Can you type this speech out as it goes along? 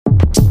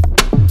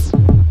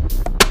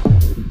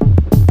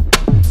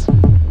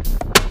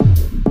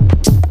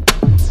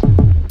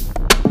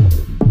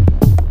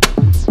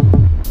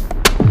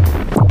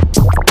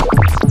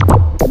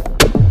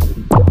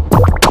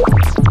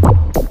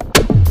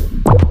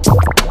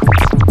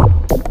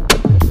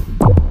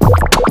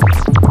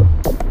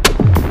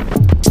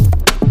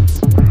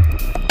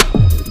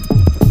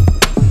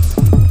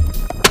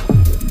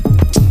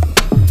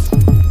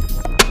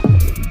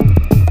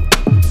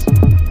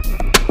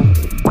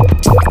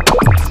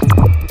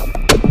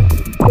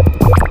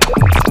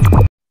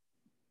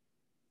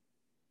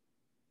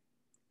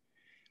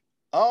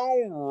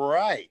All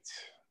right.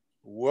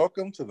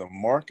 Welcome to the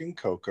Mark and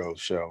Coco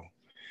Show.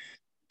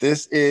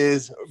 This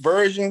is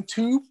version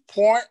 2.0.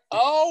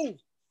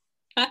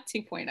 Not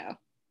 2.0.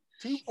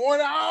 2.0.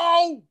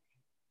 You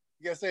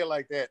gotta say it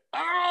like that.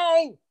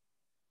 Oh!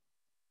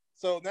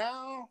 So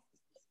now,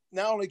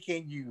 not only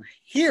can you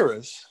hear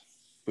us,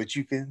 but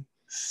you can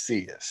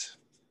see us.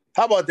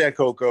 How about that,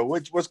 Coco?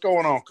 What's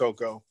going on,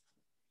 Coco?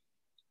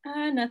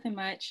 Nothing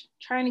much.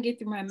 Trying to get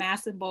through my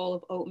massive bowl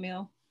of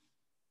oatmeal.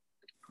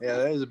 Yeah,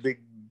 that is a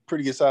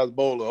pretty good sized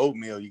bowl of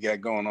oatmeal you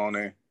got going on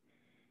there.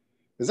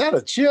 Is that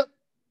a chip?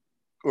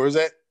 Or is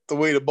that the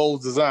way the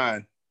bowl's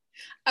designed?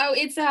 Oh,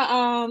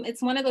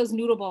 it's one of those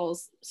noodle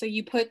bowls. So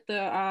you put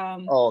the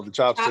the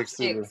chopsticks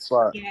to the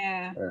spot.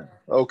 Yeah.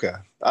 Okay.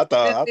 I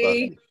thought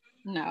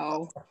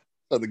no.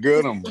 So the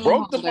girl done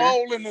broke the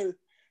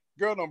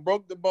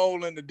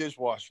bowl in the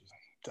dishwasher.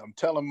 I'm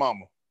telling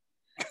mama.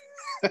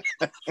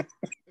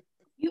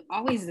 You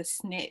always a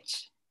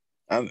snitch.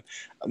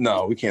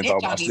 No, we can't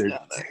talk about snitching.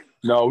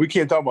 No, we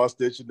can't talk about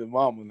snitching to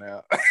mama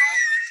now.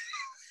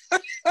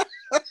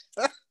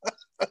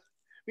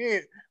 we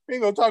ain't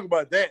gonna talk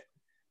about that.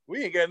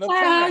 We ain't got enough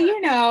time.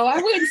 Well,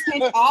 I wouldn't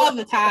snitch all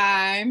the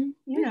time.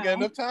 We ain't got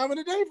enough time in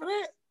the day for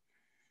that.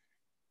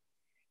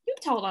 You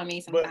told on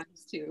me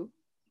sometimes too.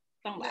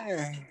 Don't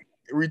lie.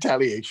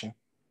 Retaliation.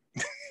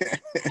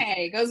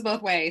 Hey, it goes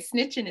both ways.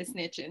 Snitching is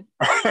snitching.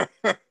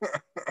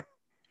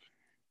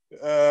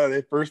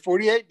 That first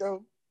 48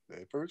 though.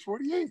 That first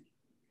 48.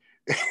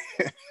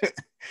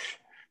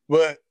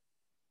 But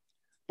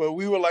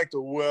we would like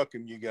to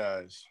welcome you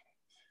guys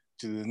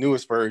to the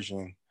newest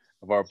version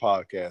of our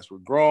podcast. We're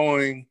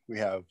growing. We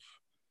have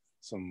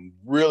some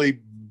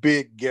really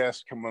big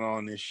guests coming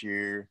on this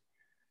year.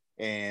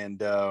 And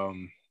a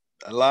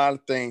lot of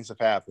things have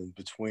happened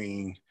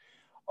between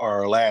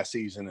our last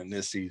season and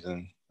this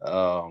season.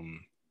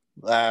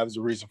 That was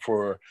the reason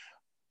for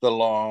the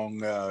long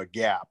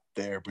gap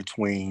there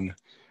between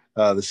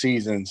the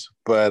seasons.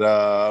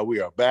 But we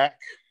are back,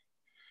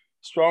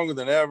 stronger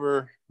than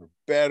ever. We're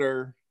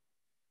better.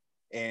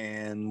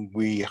 And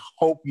we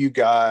hope you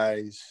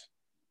guys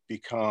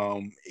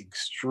become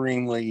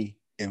extremely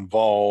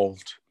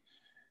involved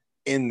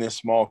in this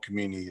small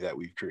community that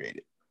we've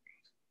created.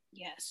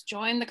 Yes,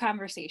 join the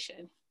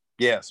conversation.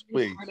 Yes,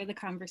 please. Part of the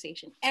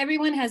conversation.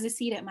 Everyone has a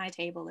seat at my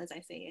table, as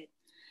I say it.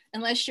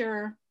 Unless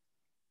you're,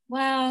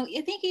 well,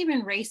 I think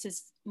even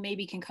racists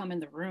maybe can come in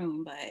the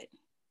room, but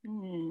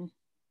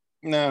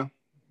No.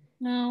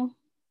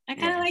 I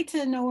kind of like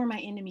to know where my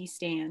enemies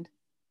stand.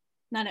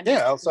 Not at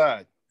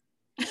outside.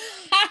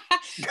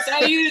 So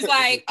you was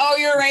like, oh,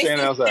 you're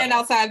racist, stand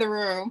outside the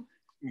room.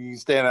 You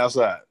stand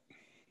outside.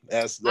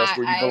 That's where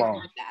you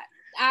belong.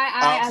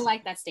 I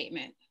like that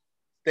statement.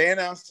 Stand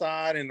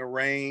outside in the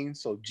rain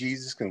so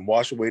Jesus can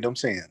wash away them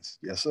sins.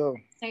 Yes, sir.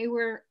 Stay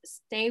where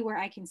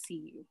I can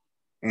see you.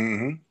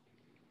 Mm-hmm.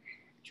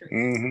 True.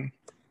 Mm-hmm.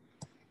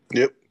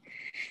 Yep.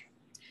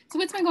 So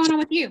what's been going on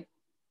with you?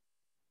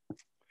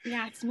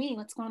 Yeah, it's me.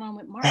 What's going on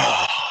with Mark?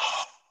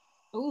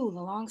 Ooh,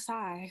 the long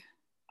sigh.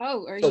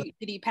 Oh, did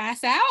he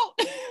pass out?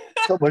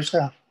 So much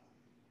stuff.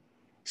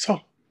 So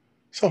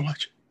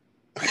much.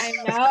 I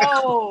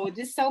know.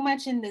 Just so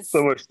much in this.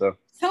 So much stuff.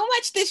 So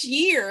much this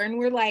year, and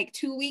we're like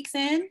 2 weeks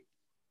in.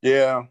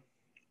 Yeah.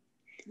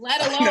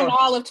 Let alone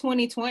all of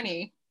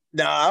 2020.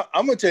 Now,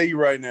 I'm going to tell you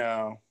right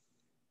now,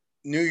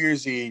 New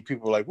Year's Eve,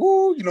 people are like,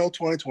 woo,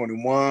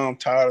 2021, I'm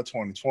tired of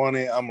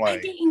 2020. I'm like,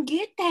 I didn't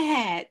get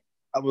that.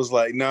 I was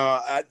like, no,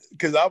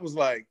 because I was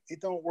like,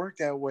 it don't work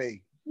that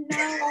way.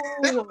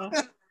 No.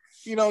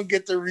 You don't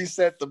get to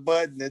reset the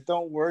button. It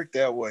don't work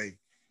that way.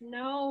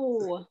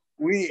 No.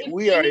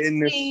 We are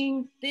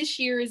in this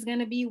year is going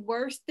to be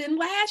worse than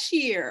last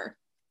year.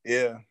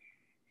 Yeah.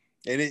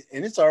 And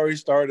it's already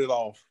started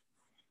off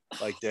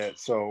like that.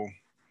 So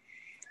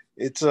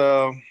it's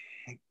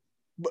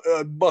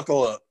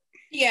buckle up.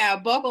 Yeah,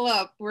 buckle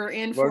up. We're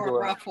in for a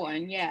rough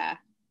one. Yeah.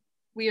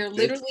 We are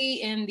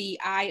literally in the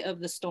eye of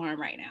the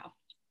storm right now.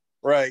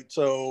 Right.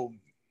 So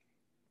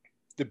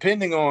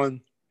depending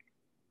on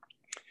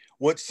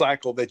what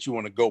cycle that you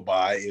want to go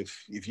by,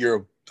 if you're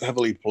a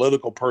heavily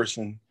political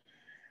person,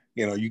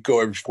 you go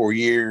every 4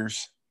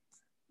 years.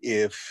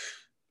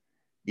 If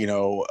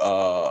you're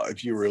a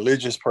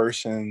religious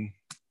person,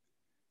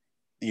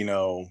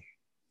 every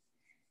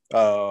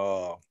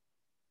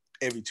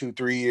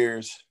 2-3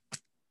 years.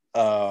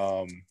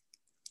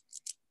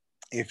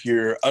 If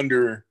you're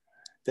under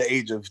the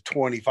age of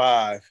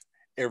 25,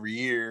 every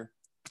year.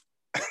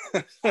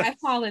 I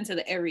fall into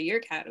the every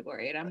year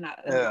category, and I'm not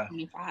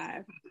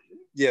 25.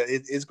 Yeah,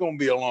 it's going to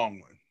be a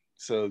long one.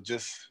 So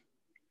just...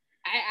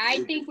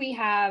 I think we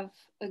have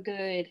a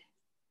good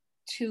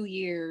 2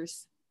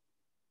 years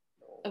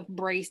of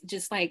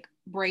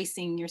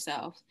bracing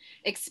yourself.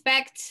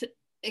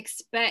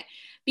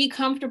 Be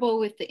comfortable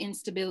with the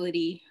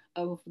instability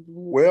of...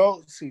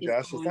 Well, see,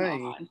 that's the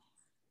thing.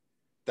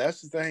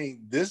 That's the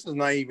thing. This is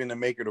not even to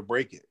make it or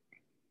break it.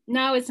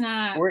 No, it's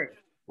not.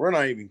 We're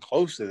not even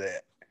close to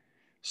that.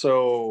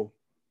 So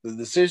the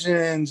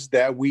decisions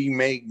that we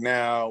make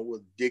now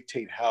will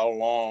dictate how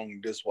long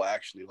this will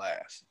actually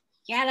last.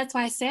 Yeah, that's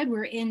why I said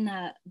we're in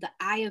the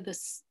eye of the.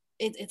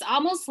 It's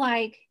almost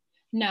like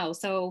no.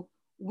 So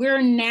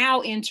we're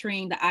now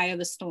entering the eye of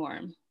the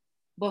storm.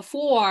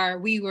 Before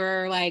we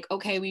were like,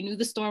 okay, we knew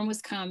the storm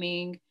was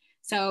coming,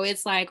 so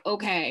it's like,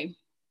 okay,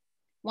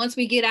 once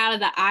we get out of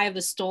the eye of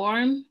the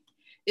storm,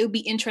 it'll be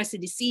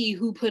interesting to see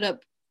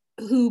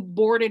who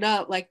boarded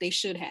up like they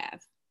should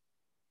have.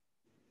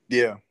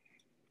 Yeah.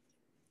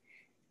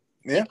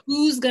 Yeah. Like,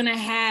 who's gonna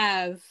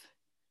have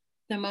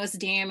the most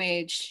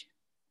damage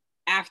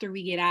after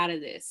we get out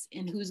of this,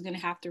 and who's gonna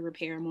have to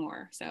repair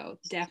more? So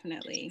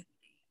definitely,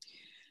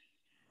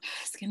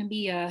 it's gonna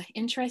be a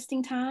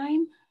interesting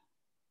time,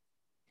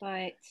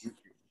 but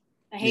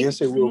I hate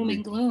Yes, it will doom be.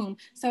 and gloom.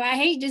 So I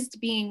hate just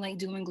being like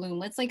doom and gloom.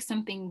 What's like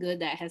something good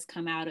that has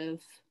come out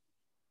of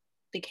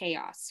the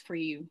chaos for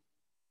you?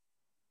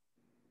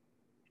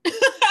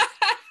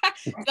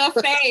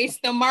 The face,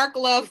 the Mark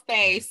Love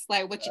face.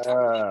 Like, what you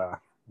talking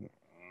about?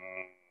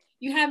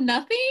 You have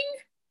nothing?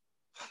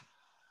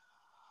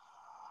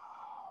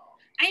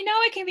 I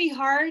know it can be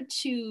hard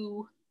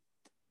to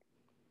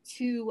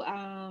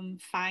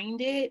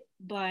find it,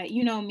 but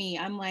you know me,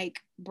 I'm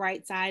like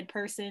bright side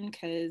person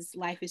because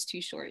life is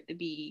too short to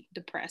be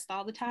depressed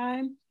all the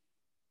time.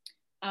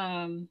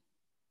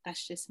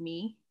 That's just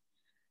me.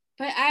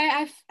 But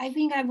I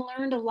think I've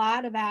learned a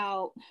lot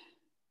about.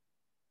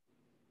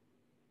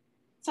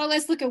 So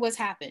let's look at what's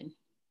happened.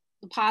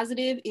 The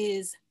positive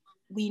is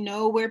we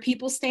know where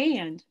people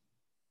stand.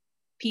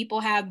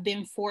 People have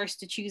been forced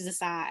to choose a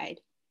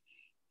side.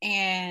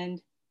 And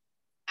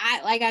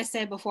like I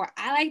said before,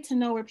 I like to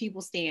know where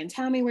people stand.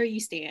 Tell me where you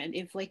stand.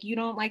 If like you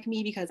don't like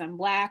me because I'm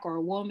black or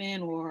a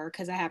woman or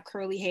because I have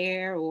curly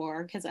hair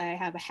or because I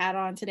have a hat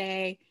on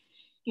today,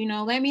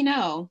 let me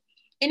know.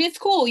 And it's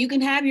cool. You can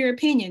have your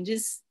opinion.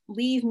 Just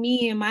leave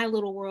me in my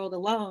little world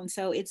alone.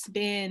 So that's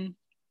been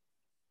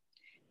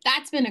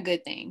a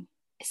good thing.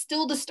 It's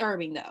still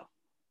disturbing though.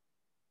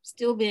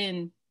 Still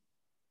been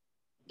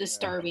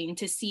disturbing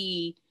to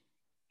see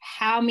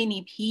how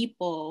many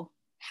people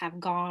have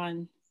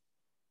gone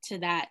to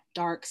that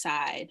dark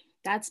side.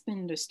 That's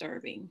been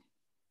disturbing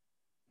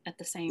at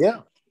the same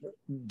time.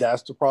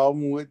 That's the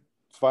problem with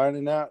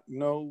finding out,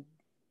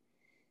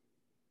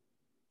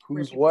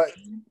 who's what.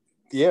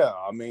 Yeah,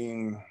 I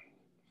mean,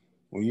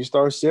 when you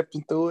start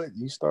sifting through it,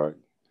 you start,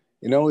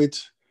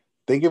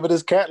 think of it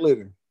as cat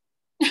litter.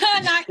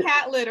 Not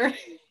cat litter.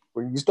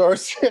 When you start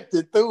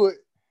sifting through it,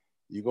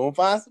 you're going to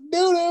find some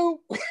doo-doo.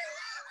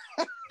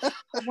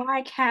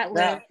 Why cat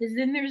litter? Because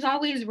then there's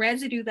always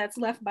residue that's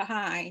left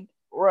behind.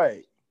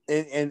 Right.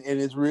 And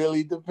it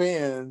really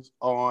depends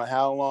on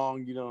how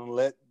long you're going to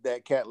let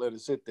that cat litter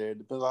sit there. It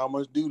depends on how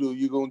much doo-doo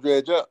you're going to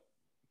dredge up.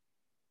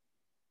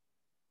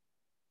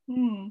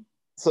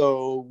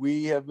 So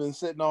we have been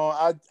sitting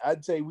on,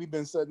 I'd say we've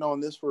been sitting on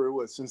this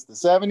for since the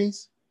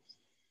 70s?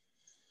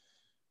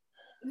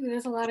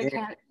 There's a lot of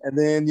cat. And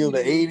then, the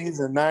 80s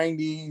and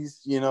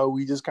 90s,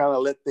 we just kind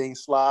of let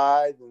things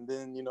slide. And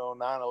then,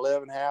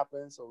 9/11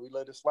 happened. So we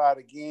let it slide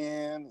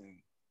again.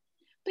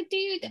 But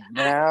dude,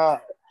 now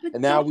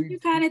you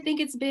kind of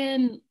think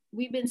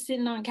we've been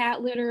sitting on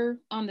cat litter,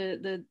 on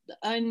the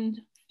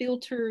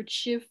unfiltered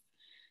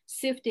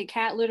sifted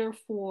cat litter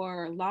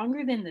for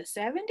longer than the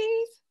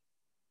 70s?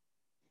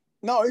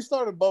 No, it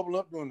started bubbling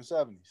up during the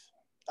 70s.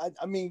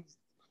 I mean,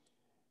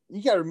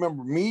 you got to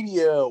remember,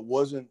 media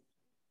wasn't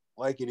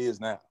like it is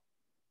now.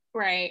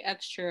 Right,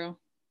 that's true.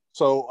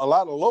 So a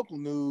lot of local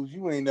news,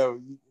 you ain't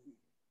never.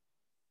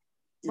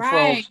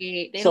 Right.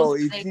 So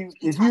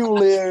if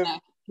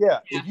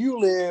you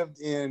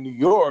lived in New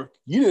York,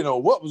 you didn't know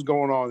what was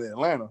going on in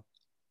Atlanta.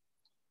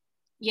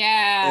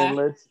 Yeah.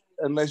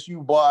 Unless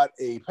you bought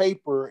a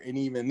paper, and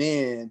even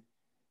then,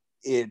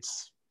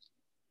 it's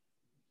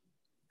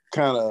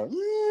kind of,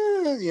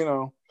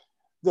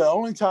 the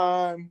only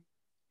time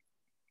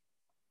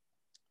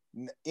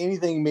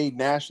anything made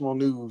national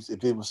news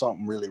if it was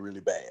something really,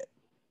 really bad,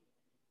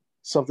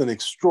 something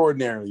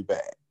extraordinarily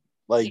bad,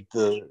 like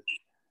the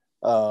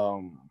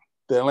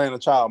Atlanta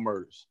child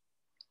murders.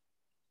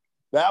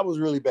 That was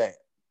really bad.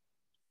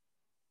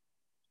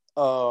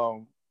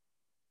 And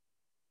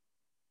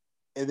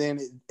then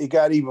it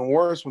got even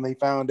worse when they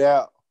found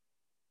out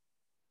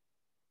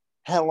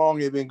how long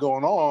it had been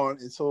going on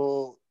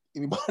until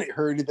anybody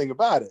heard anything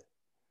about it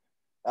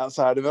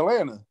outside of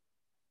Atlanta.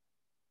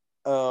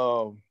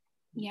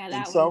 Yeah,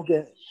 that was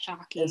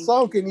shocking. And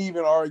some can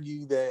even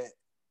argue that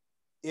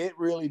it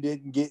really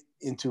didn't get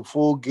into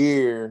full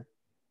gear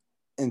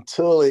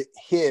until it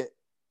hit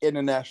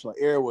international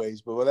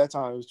airways. But by that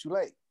time, it was too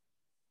late.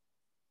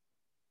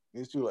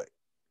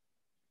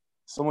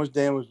 So much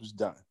damage was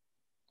done.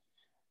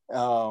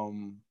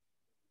 And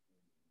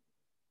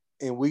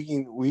we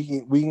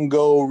can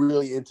go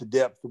really into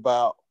depth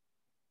about,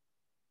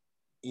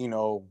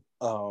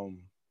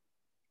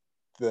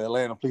 the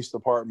Atlanta Police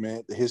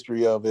Department, the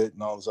history of it,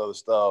 and all this other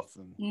stuff,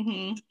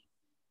 and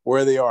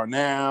where they are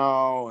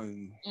now,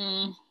 and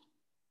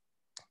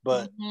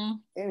but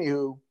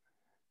anywho,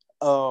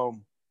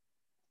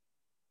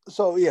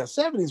 So yeah,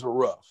 70s were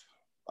rough.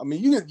 I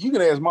mean, you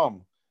can ask Mama.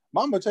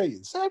 Mama tell you,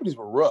 the 70s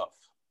were rough.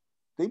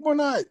 They were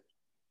not.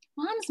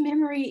 Mom's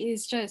memory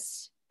is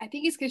just, I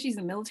think it's because she's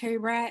a military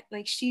brat.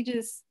 Like she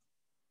just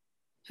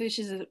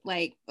pushes it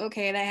like,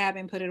 okay, that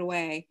happened, put it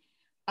away.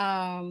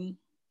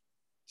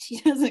 She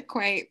doesn't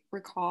quite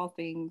recall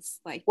things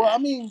like Well, that.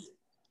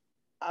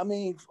 I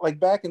mean, like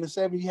back in the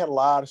 70s, you had a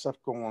lot of stuff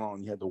going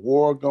on. You had the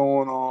war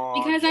going on.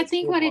 Because You I had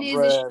think what civil it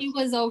is she unrest.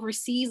 was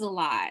overseas a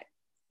lot.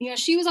 You know,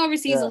 she was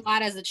overseas a Yeah.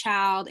 lot as a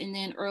child, and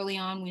then early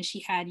on when she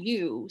had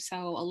you.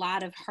 So a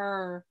lot of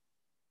her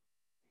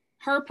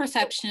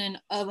perception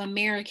of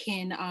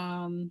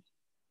American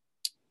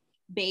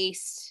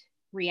based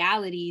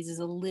realities is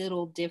a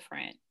little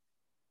different.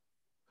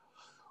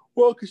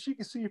 Well, because she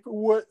can see for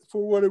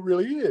what it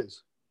really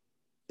is.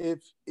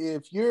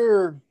 If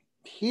you're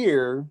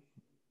here,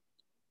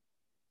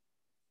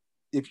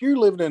 if you're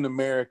living in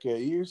America,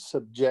 you're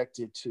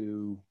subjected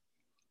to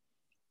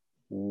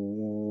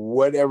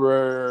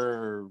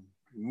whatever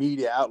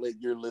media outlet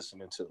you're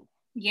listening to.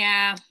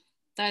 Yeah,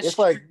 that's It's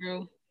like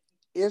true.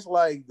 it's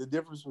like the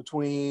difference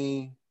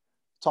between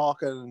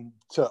talking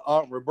to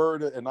Aunt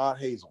Roberta and Aunt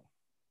Hazel.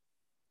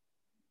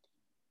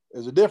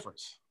 There's a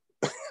difference.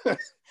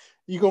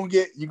 you're gonna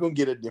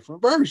get a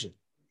different version,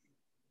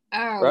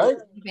 Oh, right?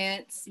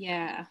 events.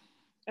 Yeah.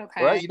 Right?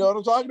 Okay. You know what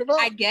I'm talking I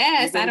about? You're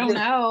guess. I gonna don't get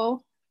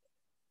know.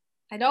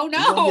 I don't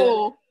you're gonna get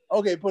know.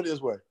 okay, put it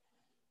this way.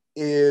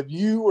 If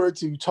you were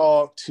to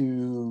talk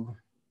to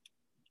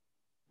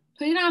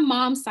Put it on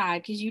mom's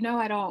side because you know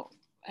I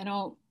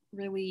don't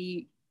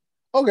really.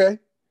 okay,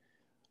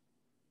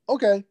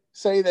 okay,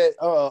 say that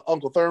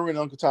Uncle Thurman and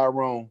Uncle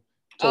Tyrone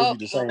told Oh, you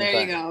the well, same there you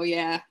thing. go.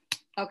 Yeah.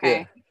 Yeah.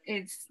 Okay.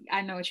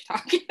 I know what you're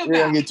talking You're about.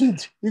 gonna get two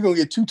you're gonna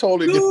get two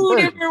totally different Two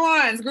versions. different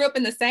ones. Grew up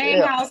in the same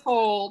Yeah.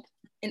 household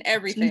and Two,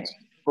 everything.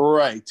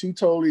 right. Two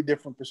totally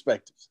different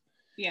perspectives.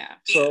 Yeah.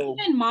 So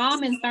Even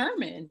mom and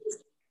Thurman.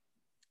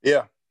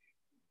 yeah.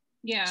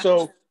 Yeah.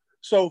 So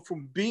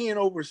from being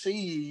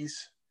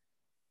overseas,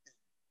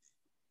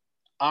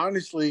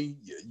 honestly,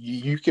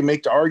 you can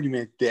make the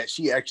argument that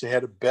she actually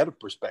had a better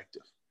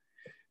perspective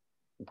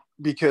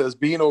because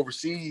being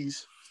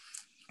overseas,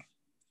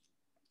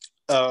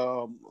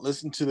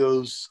 listen to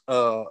those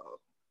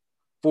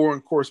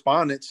foreign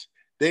correspondents,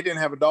 they didn't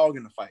have a dog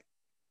in the fight.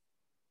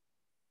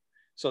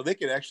 So they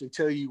could actually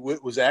tell you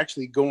what was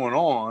actually going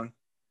on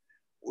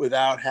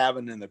without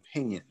having an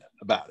opinion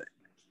about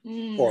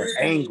it or an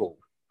angle.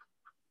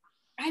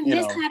 I You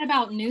miss know, that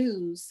about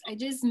news. I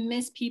just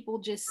miss people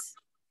just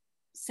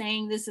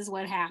saying this is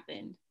what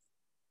happened.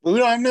 but we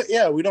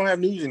don't have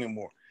news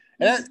anymore.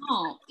 And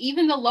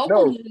Even the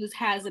local no, news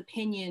has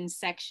opinion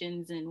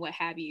sections and what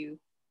have you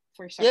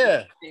for certain yeah,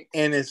 topics.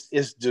 and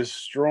it's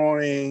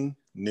destroying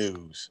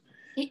news.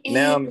 It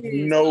Now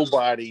is.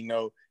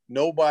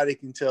 nobody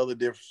can tell the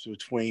difference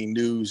between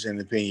news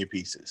and opinion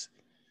pieces.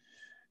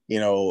 You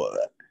know,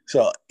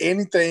 so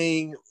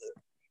anything.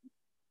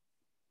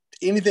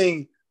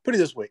 Put it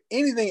this way: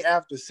 anything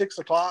after 6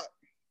 o'clock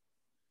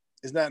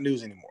is not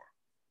news anymore.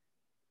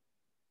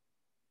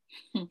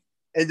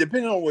 And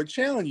depending on what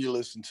channel you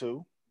listen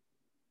to,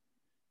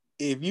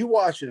 if you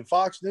watching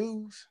Fox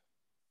News,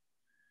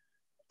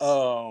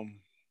 or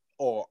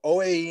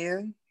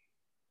OAN,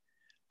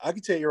 I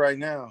can tell you right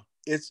now,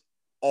 it's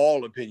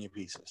all opinion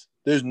pieces.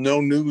 There's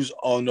no news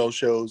on those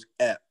shows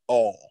at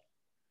all.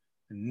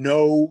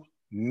 No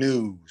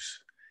news.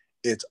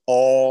 It's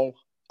all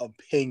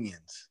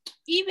opinions.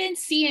 Even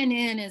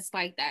CNN is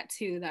like that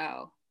too,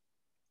 though.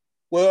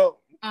 Well,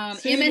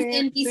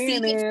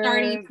 MSNBC is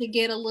starting to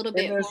get a little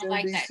bit more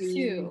like that MSNBC,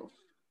 too.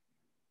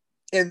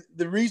 and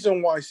the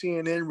reason why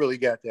CNN really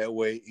got that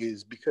way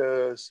is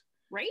because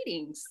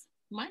Ratings,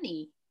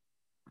 money.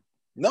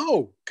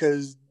 no,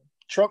 because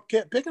Trump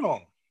kept picking on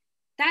them.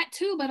 That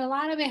too, but a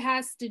lot of it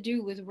has to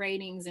do with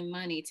ratings and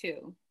money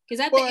too.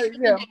 Because at the end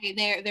of the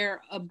day,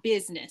 they're a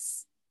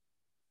business.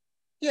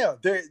 Yeah,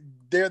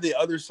 they're the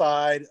other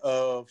side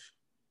of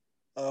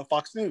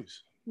Fox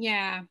News.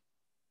 Yeah.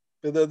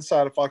 They're the other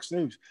side of Fox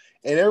News.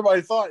 And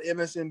everybody thought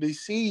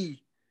MSNBC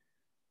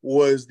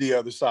was the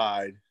other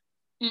side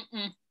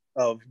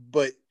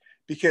but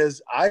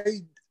because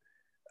I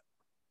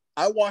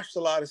watched a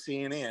lot of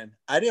CNN.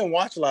 I didn't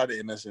watch a lot of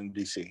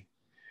MSNBC.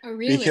 Oh,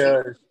 really?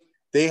 Because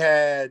they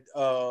had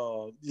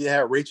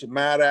Rachel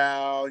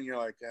Maddow, and you're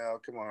like, oh,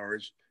 come on,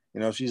 Rich.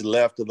 She's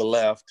left of the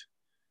left.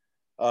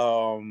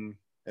 And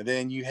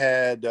then you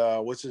had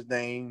what's his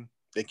name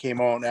that came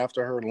on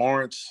after her,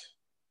 Lawrence.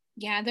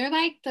 Yeah, they're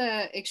like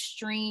the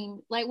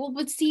extreme, like, well,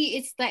 but see,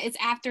 it's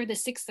after the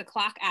 6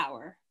 o'clock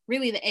hour,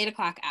 really the 8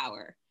 o'clock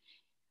hour,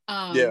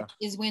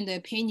 is when the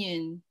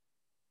opinion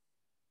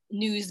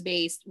news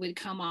based would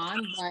come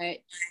on. But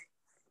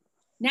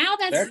now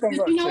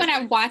you know what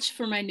I watch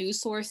for my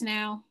news source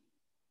now?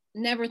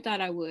 Never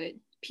thought I would.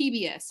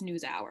 PBS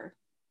NewsHour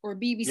or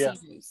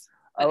BBC News.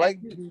 I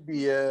like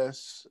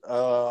PBS.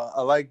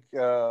 I like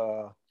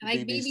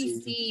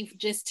BBC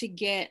just to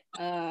get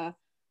a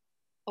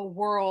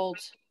world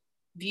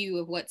view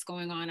of what's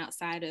going on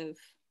outside of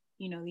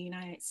the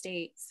United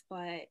States.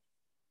 But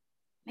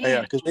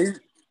Yeah, Man, because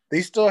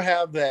they still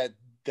have that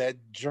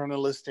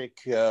journalistic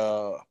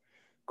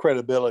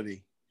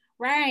credibility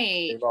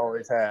right. they've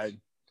always had.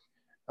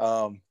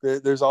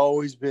 There's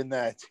always been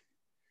that.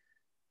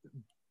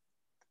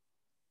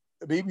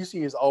 The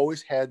BBC has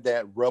always had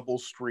that rebel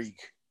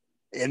streak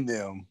in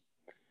them.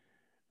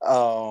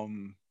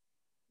 Um,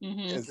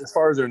 Mm-hmm. as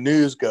far as their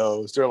news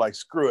goes, they're like,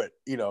 screw it.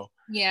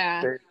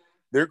 Yeah,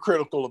 They're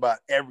critical about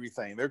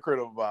everything. They're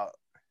critical about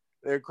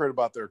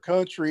their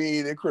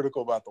country. They're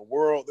critical about the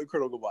world. They're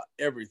critical about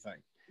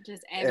everything.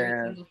 just every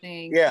And single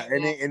thing. yeah,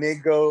 and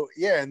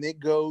they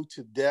go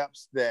to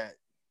depths that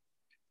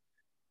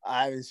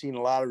I haven't seen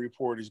a lot of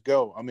reporters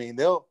go. I mean,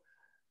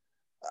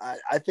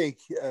 I think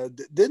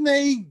didn't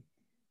they?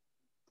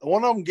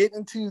 One of them get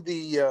into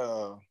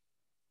the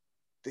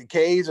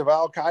caves of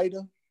Al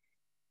Qaeda.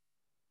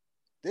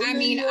 Didn't I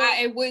mean, they?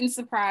 it wouldn't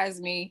surprise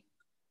me.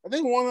 I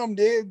think one of them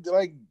did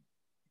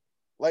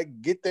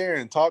get there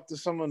and talk to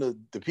some of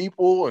the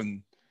people,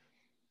 and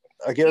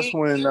I guess They,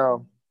 when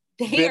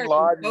they Bin are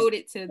Laden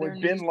devoted to their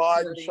when Bin news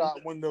Laden reporting. shot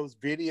one of those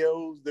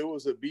videos, there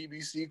was a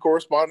BBC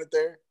correspondent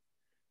there.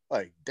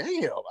 Like,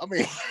 damn! I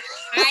mean,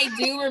 I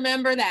do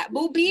remember that.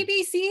 Well,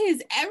 BBC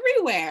is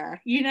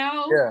everywhere,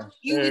 yeah,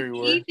 You would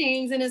everywhere. see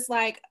things and it's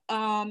like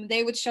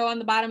they would show on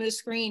the bottom of the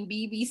screen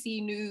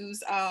BBC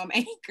News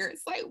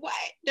anchors. Like what?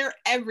 They're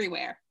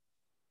everywhere.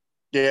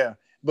 Yeah,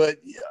 but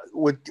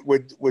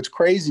what's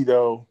crazy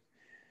though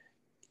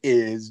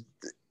is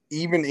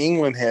even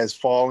England has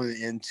fallen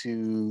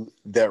into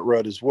that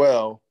rut as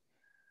well,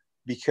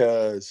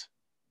 because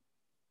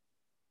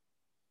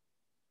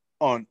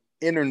on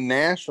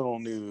international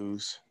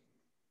news,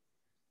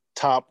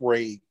 top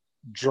rate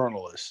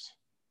journalists.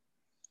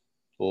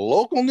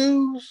 Local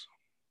news,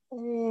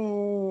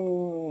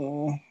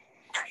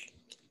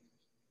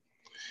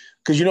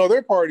 because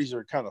their parties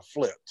are kind of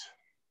flipped.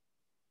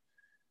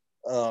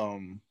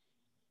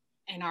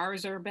 And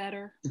ours are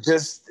better.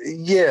 Just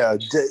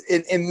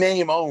in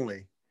name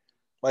only.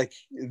 Like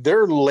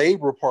their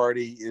Labor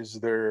Party is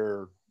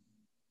their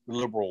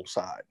liberal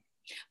side.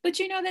 But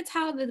that's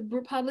how the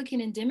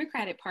Republican and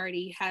Democratic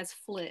Party has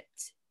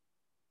flipped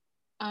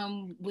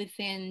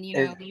within,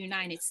 And, the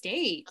United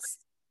States.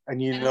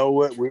 and you know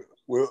what?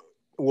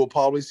 We'll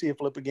probably see a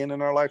flip again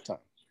in our lifetime.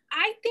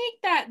 I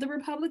think that the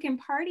Republican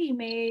Party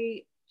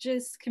may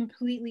just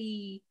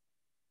completely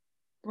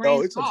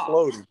branch It's off.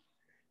 imploding.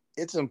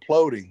 It's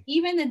imploding.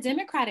 Even the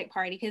Democratic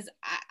Party, because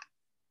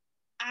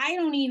I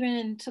don't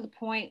even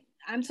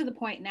I'm to the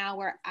point now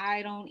where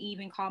I don't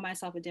even call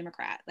myself a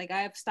Democrat. Like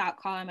I've stopped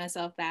calling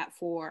myself that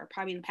for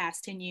probably the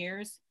past 10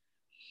 years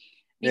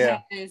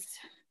because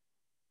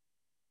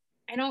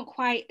I don't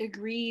quite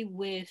agree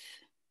with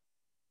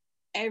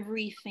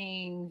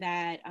everything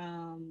that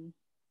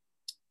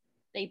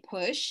they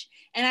push.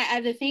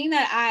 And the thing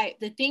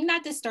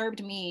that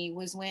disturbed me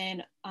was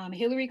when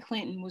Hillary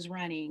Clinton was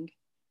running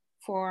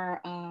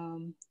for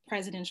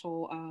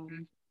presidential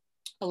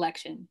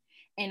election,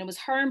 and it was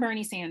her and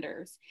Bernie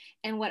Sanders.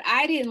 And what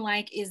I didn't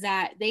like is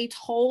that they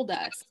told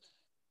us,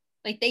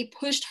 like they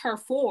pushed her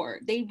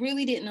forward. They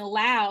really didn't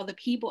allow the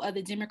people of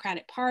the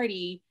Democratic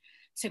Party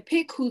to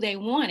pick who they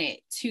wanted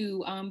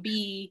to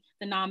be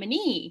the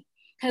nominee.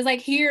 Because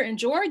like here in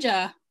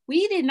Georgia,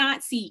 we did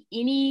not see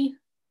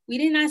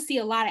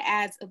a lot of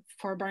ads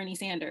for Bernie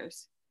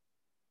Sanders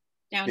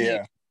down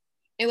here.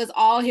 It was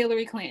all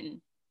Hillary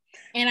Clinton.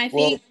 And I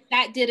think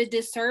that did a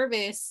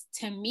disservice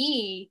to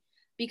me,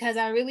 because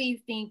I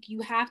really think you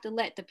have to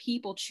let the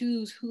people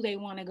choose who they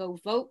want to go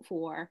vote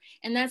for.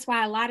 And that's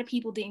why a lot of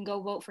people didn't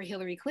go vote for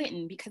Hillary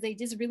Clinton, because they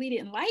just really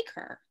didn't like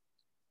her.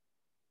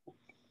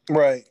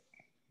 Right.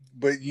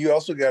 But you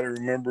also got to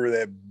remember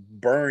that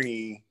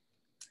Bernie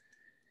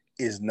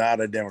is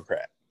not a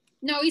Democrat.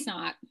 No, he's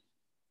not.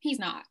 He's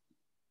not.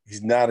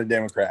 He's not a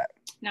Democrat.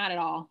 Not at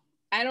all.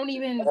 I don't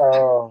even.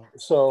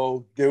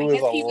 So there was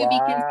I guess he would be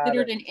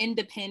considered an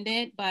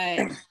independent,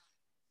 but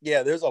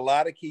yeah, there's a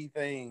lot of key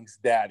things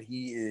that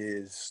he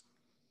is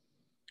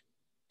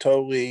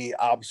totally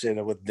opposite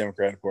of what the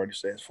Democratic Party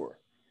stands for.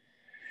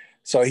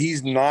 So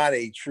he's not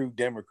a true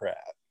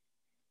Democrat.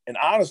 And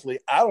honestly,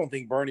 I don't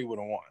think Bernie would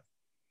have won.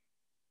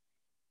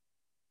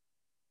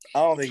 I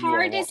don't think it's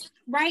hard to,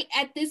 right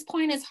at this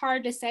point. It's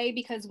hard to say,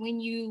 because when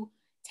you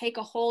take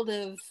a hold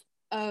of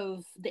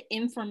the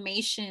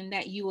information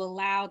that you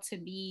allow to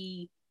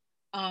be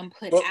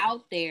put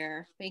out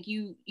there, like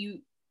you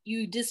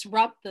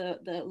disrupt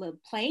the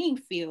playing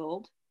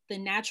field, the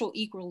natural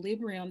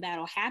equilibrium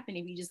that'll happen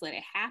if you just let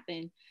it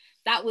happen.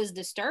 That was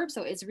disturbed.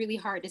 So it's really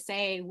hard to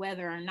say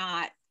whether or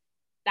not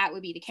that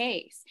would be the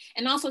case.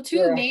 And also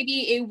too,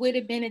 maybe it would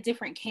have been a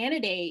different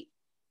candidate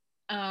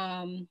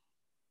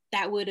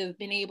that would have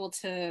been able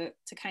to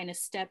kind of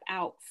step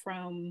out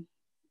from,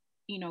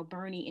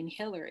 Bernie and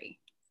Hillary.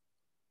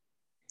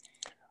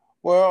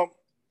 Well,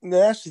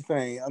 that's the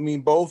thing. I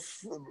mean, both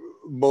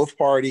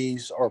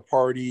parties are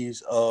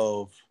parties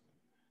of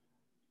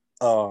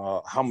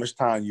how much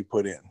time you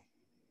put in.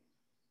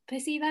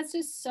 But see, that's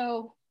just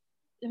so,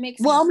 It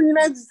makes Well, I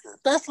sense. mean,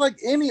 that's like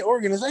any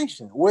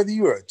organization, whether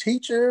you're a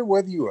teacher,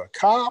 whether you're a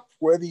cop,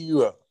 whether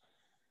you're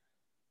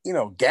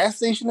a, gas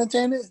station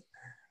attendant,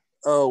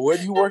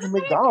 whether you work at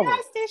McDonald's.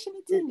 Gas station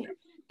It, attendant.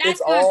 it's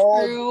That's not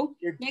all true.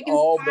 it's They can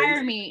all fire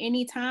based. me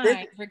anytime,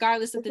 Think,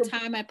 regardless of think the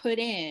of, time I put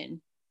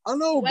in. I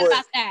know, What but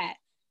about that?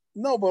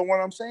 no, but what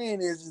I'm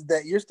saying is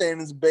that your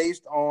standing is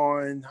based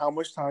on how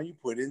much time you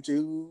put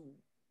into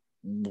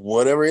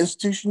whatever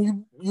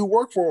institution you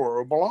work for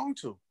or belong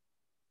to.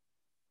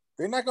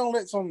 They're not gonna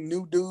let some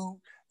new dude.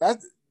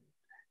 That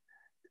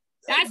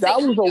That's the that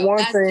was the ego. one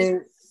That's just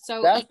thing.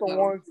 so That's the ego.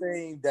 one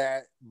thing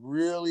that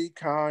really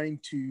kind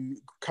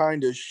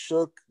of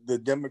shook the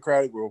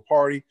Democratic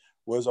Party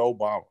was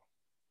Obama.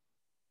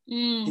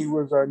 He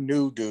was a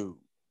new dude.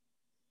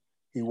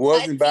 He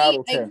wasn't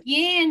battle tested.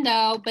 Again,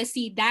 though, but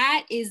see,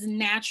 that is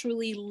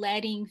naturally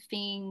letting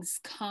things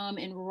come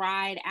and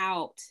ride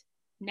out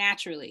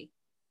naturally.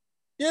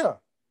 Yeah.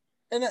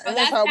 And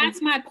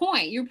that's my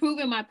point. You're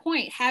proving my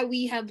point. Had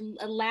we have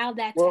allowed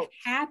that to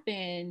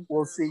happen,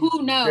 see,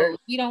 who knows?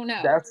 We don't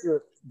know.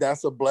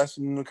 That's a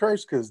blessing and a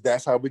curse because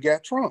that's how we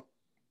got Trump.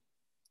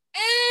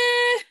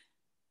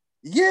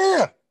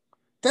 Yeah,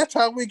 that's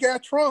how we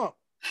got Trump.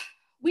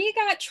 We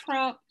got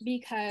Trump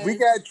because we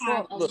got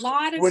Trump. A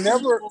lot of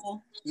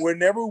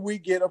whenever we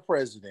get a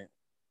president,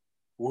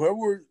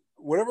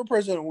 whatever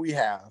president we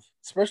have,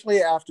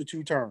 especially after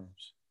 2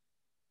 terms,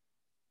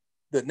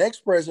 the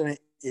next president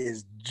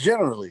is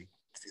generally,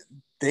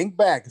 think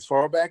back as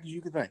far back as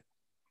you can think,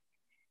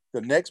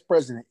 the next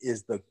president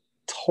is the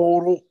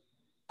total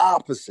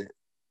opposite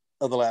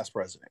of the last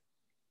president.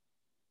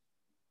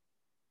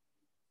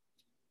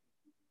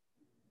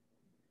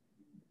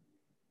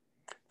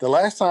 The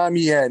last time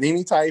he had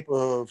any type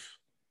of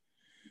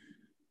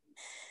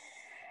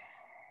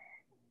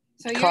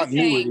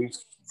continuity,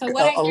 so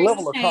what a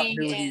level of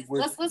continuity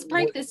is, let's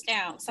break this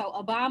down. So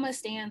Obama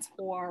stands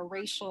for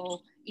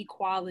racial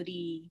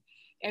equality.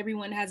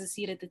 Everyone has a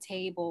seat at the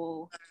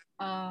table.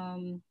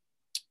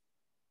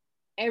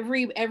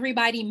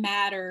 Everybody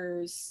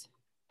matters.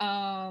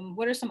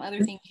 What are some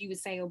other things you would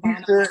say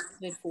Obama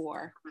stood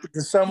for?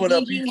 To sum it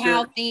up,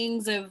 how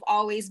things have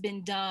always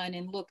been done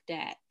and looked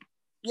at.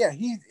 Yeah,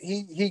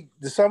 he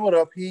to sum it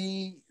up,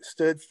 he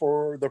stood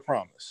for the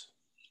promise.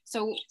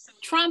 So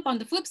Trump on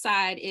the flip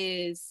side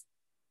is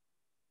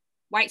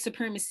white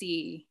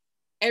supremacy.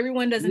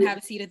 Everyone doesn't have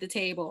a seat at the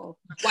table.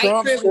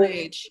 White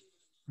privilege.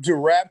 To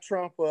wrap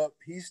Trump up,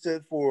 he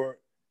stood for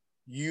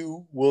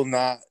you will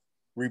not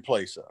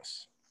replace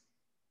us.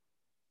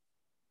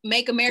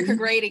 Make America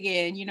great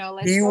again.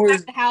 Let's go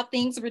back to how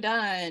things were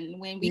done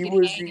when we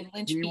could hang and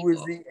lynch people. He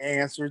was the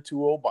answer to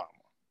Obama.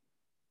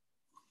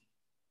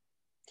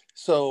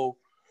 So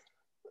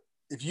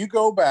if you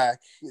go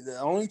back,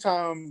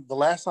 the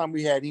last time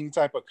we had any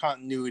type of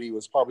continuity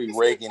was probably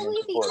Reagan.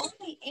 Really the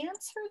only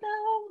answer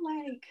though?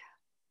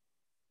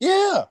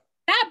 Yeah.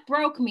 That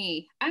broke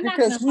me. I'm not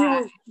gonna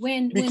lie.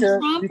 When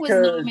Trump was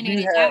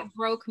nominated, that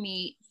broke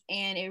me.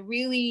 And it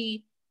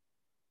really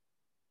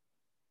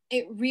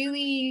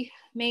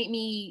made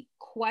me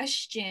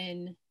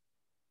question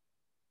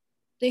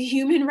the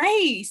human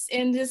race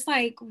and just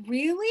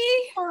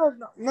really?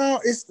 No,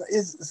 it's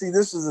see,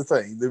 this is the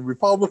thing. The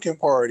Republican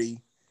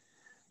Party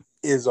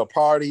is a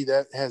party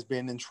that has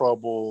been in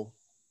trouble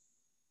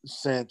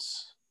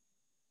since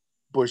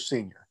Bush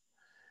Sr.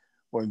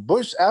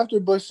 After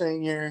Bush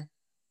Sr.,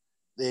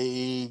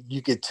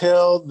 you could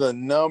tell their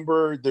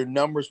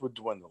numbers were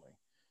dwindling.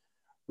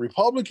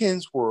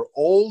 Republicans were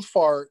old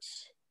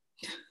farts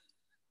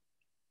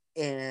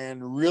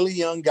and really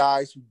young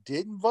guys who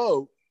didn't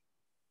vote,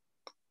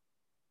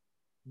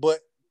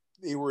 but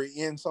they were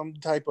in some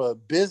type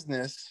of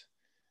business.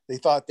 They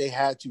thought they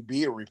had to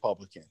be a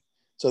Republican.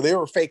 So they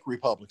were fake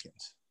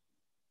Republicans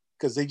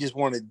because they just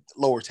wanted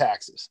lower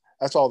taxes.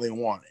 That's all they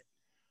wanted.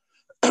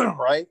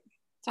 Right?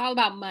 It's all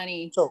about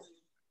money.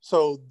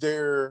 So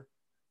their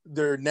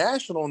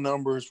national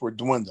numbers were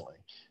dwindling.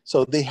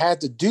 So they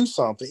had to do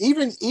something.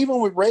 Even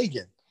with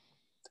Reagan,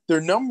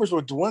 their numbers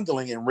were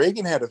dwindling, and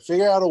Reagan had to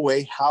figure out a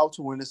way how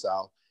to win the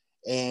South.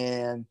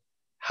 And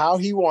how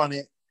he won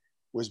it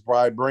was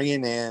by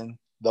bringing in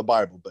the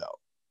Bible Belt.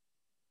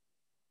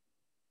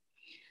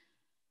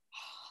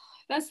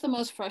 That's the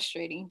most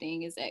frustrating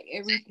thing, is that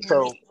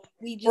everything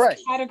we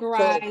just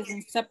categorize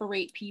and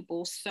separate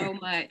people so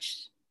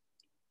much.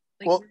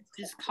 We're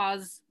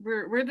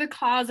the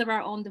cause of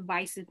our own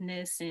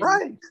divisiveness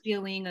and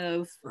feeling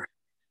of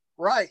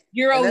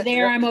you're over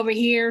there, I'm over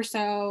here.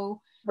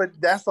 So, but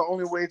that's the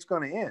only way it's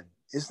going to end.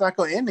 It's not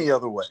going to end the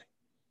other way.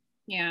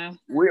 Yeah,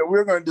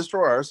 we're going to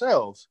destroy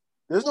ourselves.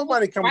 There's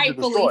nobody coming to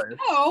destroy us.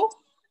 So.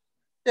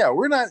 Yeah,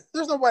 we're not.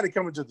 There's nobody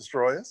coming to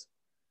destroy us.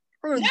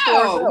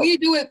 No, we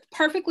do it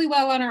perfectly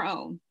well on our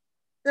own.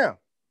 Yeah.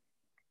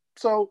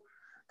 So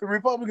the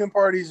Republican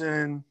Party's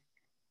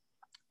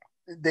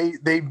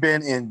they've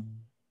been in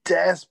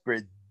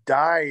desperate,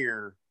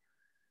 dire,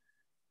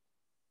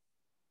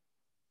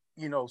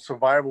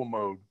 survival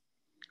mode,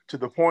 to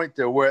the point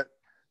that what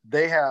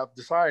they have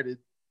decided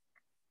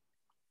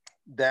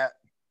that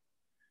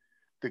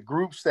the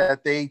groups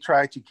that they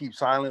tried to keep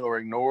silent or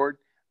ignored,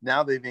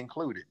 now they've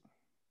included.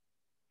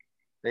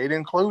 They've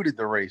included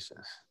the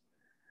racists.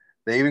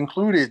 They've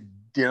included,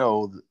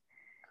 the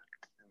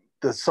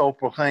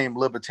self-proclaimed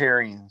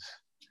libertarians,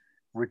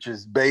 which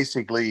is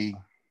basically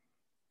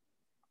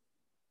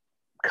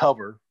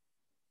cover.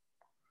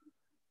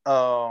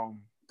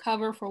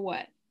 Cover for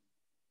what?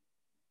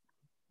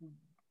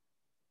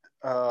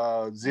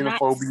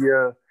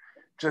 Xenophobia,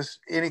 just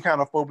any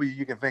kind of phobia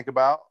you can think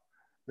about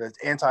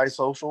that's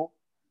antisocial.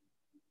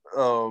 This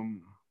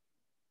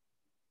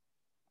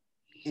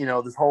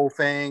whole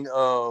thing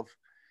of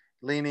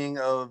leaning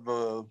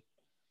on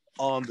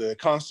the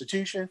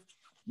Constitution.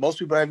 Most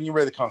people haven't even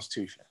read the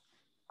Constitution.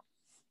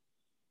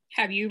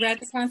 Have you read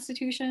the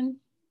Constitution?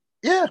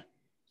 Yeah,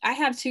 I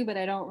have too, but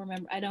I don't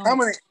remember. I don't.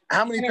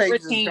 How many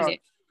pages?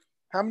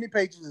 How many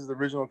pages is the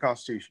original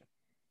Constitution?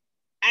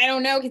 I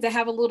don't know, because I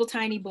have a little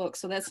tiny book,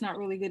 so that's not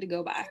really good to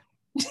go by.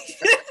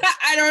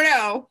 I don't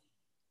know.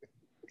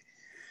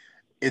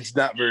 It's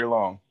not very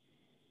long.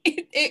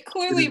 It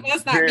clearly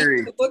must not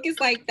be. The book is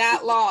like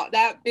that long,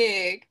 that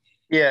big.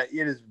 Yeah,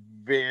 it is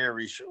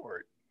very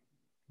short.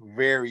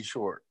 Very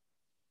short.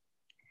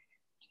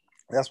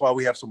 That's why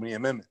we have so many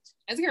amendments.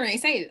 I was going to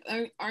say,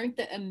 aren't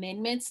the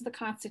amendments to the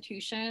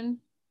Constitution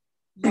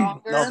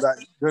longer? No,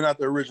 they're not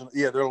the original.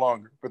 Yeah, they're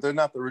longer, but they're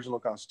not the original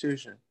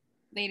Constitution.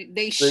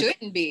 They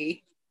shouldn't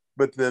be.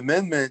 But the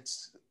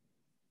amendments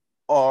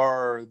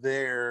are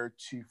there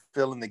to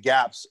fill in the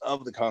gaps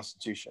of the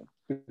Constitution,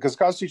 because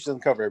the Constitution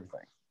doesn't cover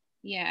everything.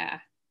 Yeah.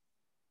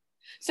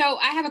 So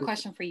I have a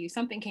question for you.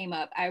 Something came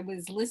up. I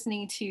was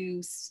listening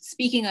to,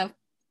 speaking of,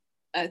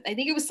 I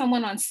think it was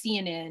someone on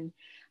CNN.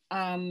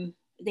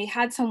 They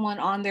had someone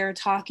on there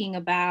talking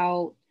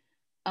about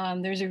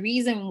there's a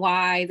reason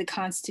why the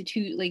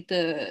Constitution, like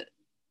the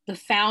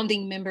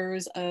founding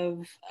members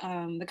of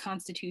the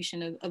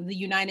Constitution of the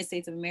United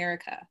States of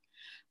America,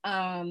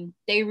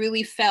 they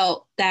really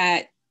felt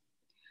that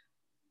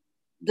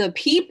the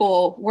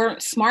people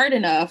weren't smart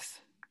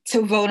enough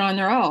to vote on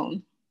their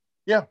own.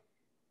 Yeah.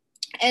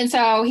 And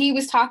so he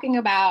was talking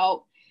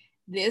about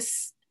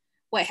this,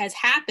 what has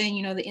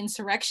happened, the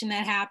insurrection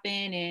that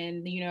happened,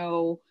 and,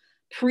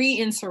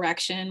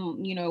 pre-insurrection,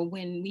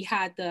 when we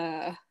had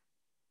the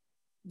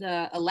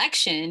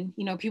election,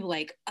 people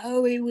like,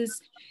 oh, it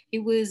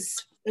was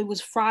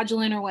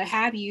fraudulent or what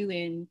have you,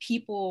 and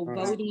people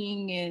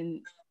voting,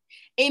 and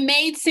it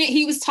made sense.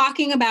 He was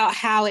talking about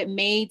how it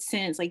made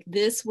sense. Like,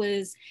 this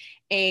was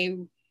a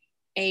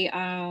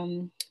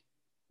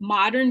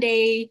modern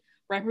day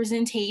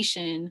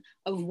representation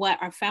of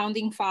what our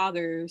founding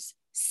fathers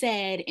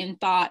said and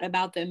thought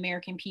about the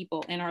American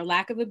people, and our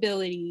lack of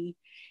ability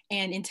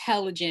and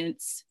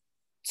intelligence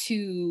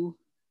to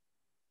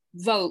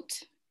vote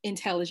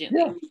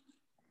intelligently.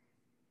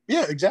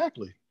 Yeah,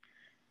 exactly.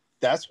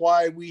 That's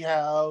why we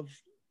have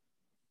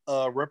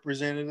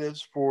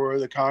representatives for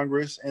the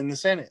Congress and the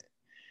Senate.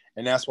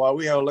 And that's why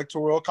we have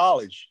Electoral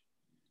College.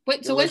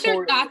 So what's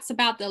your thoughts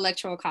about the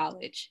Electoral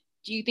College?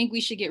 Do you think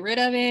we should get rid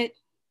of it?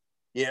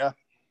 Yeah.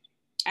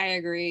 I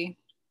agree.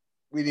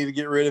 We need to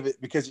get rid of it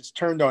because it's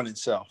turned on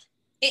itself.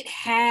 It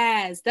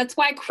has. That's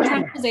why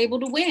Trump was able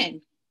to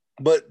win.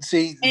 But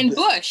see, and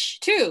Bush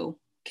too,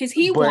 because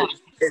he won.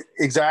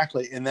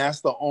 Exactly, and that's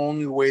the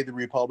only way the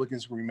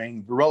Republicans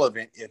remain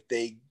relevant, if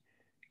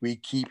we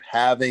keep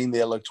having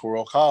the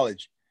Electoral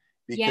College,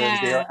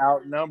 because they're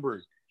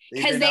outnumbered.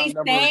 Because they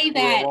say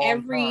that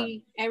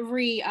every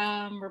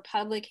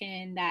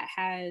Republican that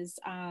has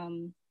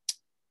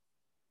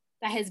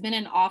been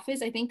in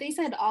office, I think they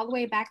said all the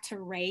way back to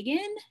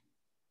Reagan.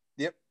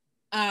 Yep.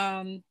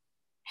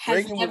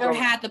 Has never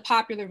had the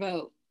popular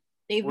vote.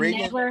 They've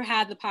never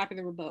had the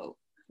popular vote.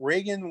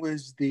 Reagan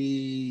was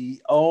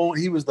he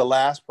was the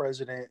last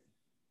president.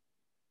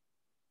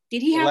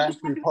 Did he have the last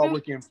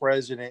Republican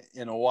president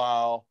in a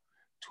while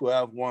to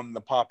have won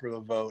the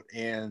popular vote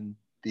and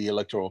the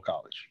Electoral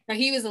College? So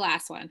he was the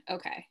last one.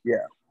 Okay.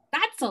 Yeah.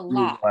 That's a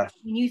lot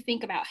when you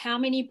think about how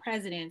many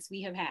presidents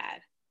we have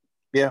had.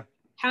 Yeah.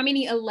 How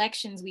many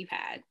elections we've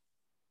had.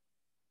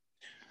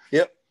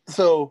 Yep.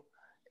 So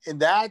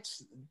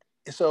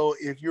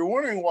if you're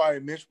wondering why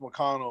Mitch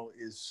McConnell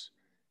is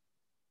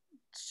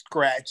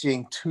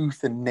scratching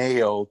tooth and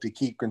nail to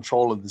keep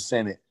control of the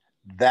Senate,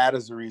 that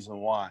is the reason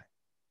why.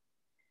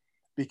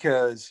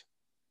 Because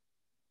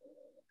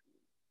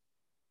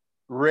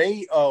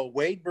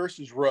Wade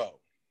versus Roe,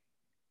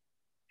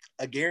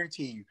 I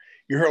guarantee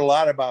you heard a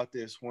lot about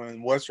this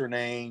when what's her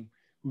name,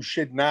 who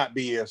should not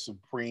be a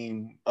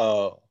Supreme be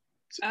on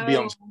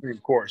the Supreme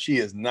Court. She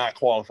is not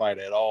qualified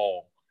at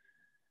all.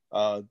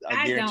 I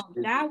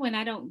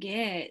don't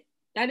get.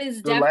 That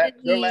is they're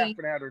definitely they're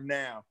laughing at her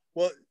now.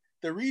 Well,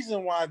 the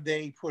reason why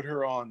they put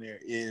her on there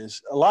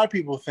is a lot of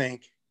people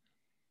think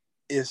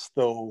it's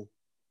the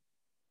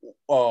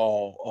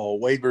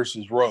Wade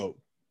versus Roe.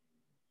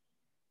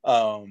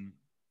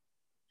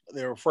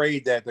 They're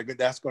afraid that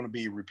that's going to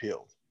be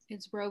repealed.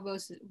 It's Roe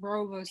versus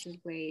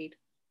Wade.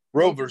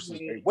 Roe versus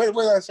Wade. What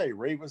did I say?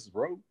 Ray versus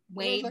Roe?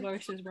 Wade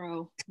versus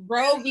Roe.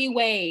 Roe v.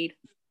 Wade.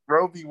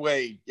 Roe v.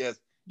 Wade. Yes.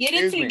 Get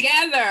it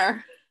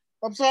together.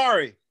 I'm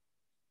sorry.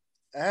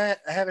 I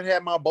haven't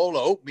had my bowl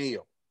of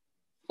oatmeal.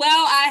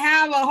 Well, I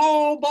have a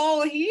whole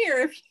bowl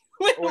here. If you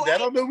Well, that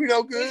don't do me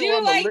no good. Would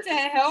you like to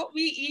help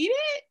me eat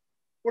it?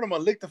 What, am I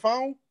lick the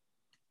phone?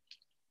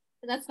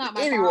 That's not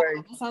my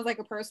problem. It sounds like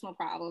a personal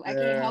problem. I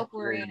can't help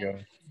where I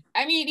am.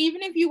 I mean,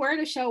 even if you were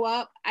to show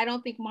up, I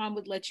don't think mom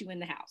would let you in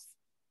the house.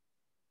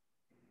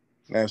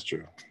 That's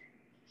true.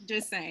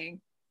 Just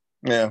saying.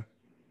 Yeah.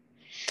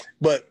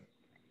 But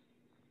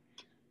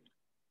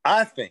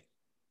I think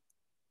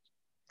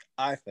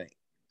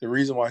the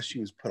reason why she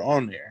was put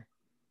on there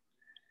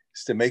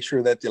is to make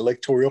sure that the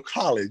Electoral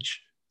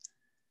College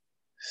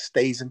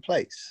stays in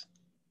place.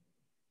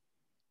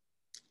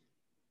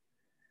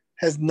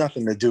 Has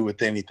nothing to do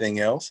with anything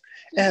else.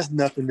 It has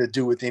nothing to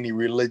do with any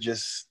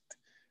religious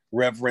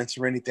reverence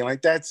or anything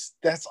like that.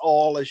 That's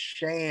all a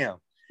sham.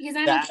 Because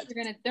I don't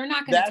think they're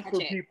not gonna touch it. That's for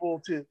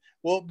people to,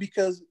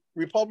 because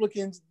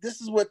Republicans, this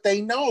is what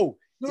they know.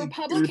 The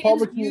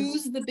Republicans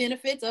use the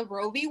benefits of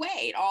Roe v.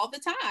 Wade all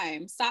the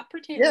time. Stop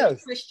pretending we're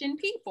Christian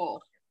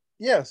people.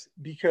 Yes,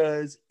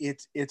 because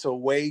it's a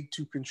way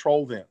to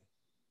control them.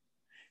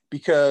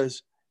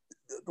 Because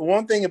the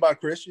one thing about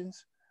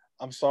Christians,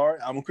 I'm sorry,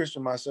 I'm a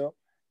Christian myself,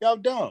 y'all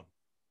dumb.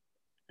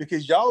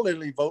 Because y'all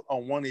literally vote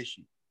on one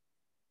issue.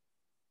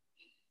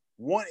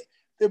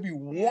 There'll be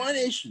one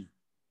issue.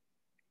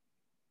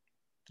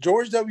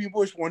 George W.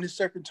 Bush won his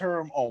second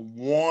term on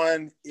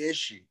one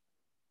issue.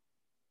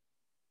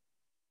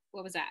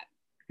 What was that?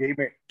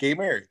 Gay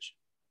marriage.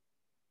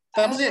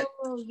 That was it.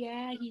 Oh,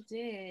 yeah, he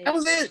did. That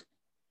was it.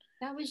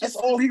 That's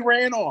all he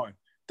ran on.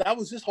 That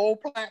was his whole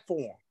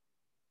platform.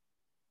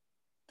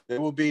 There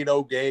will be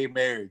no gay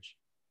marriage.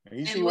 And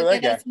you see where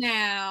that got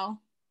now.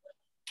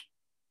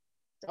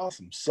 Y'all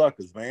some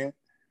suckers, man.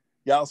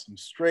 Y'all some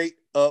straight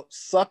up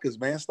suckers,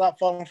 man. Stop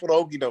falling for the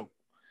okie doke.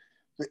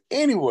 But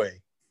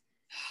anyway,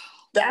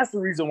 that's the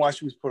reason why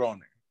she was put on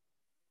there.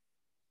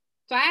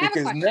 So I have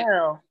a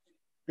question.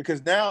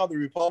 Because now the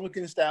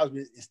Republican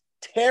establishment is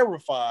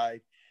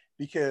terrified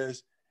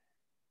because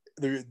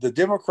the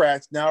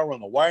Democrats now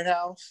run the White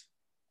House,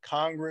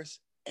 Congress,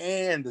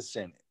 and the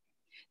Senate.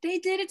 They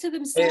did it to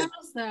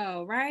themselves,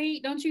 though,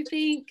 right? Don't you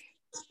think?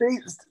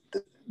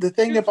 The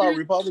thing about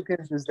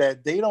Republicans is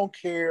that they don't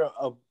care.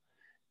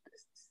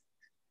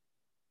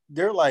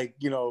 They're like,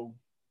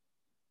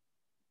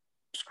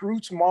 screw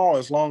tomorrow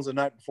as long as the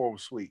night before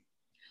was sweet.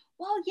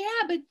 Well,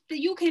 yeah, but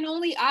you can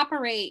only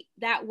operate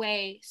that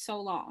way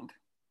so long.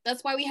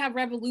 That's why we have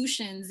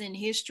revolutions in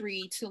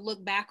history to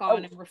look back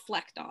on and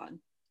reflect on.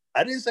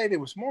 I didn't say they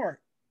were smart.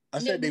 I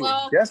said they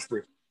were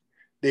desperate.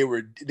 They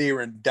were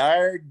in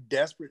dire,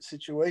 desperate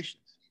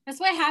situations. That's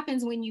what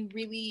happens when you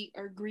really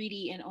are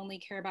greedy and only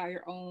care about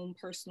your own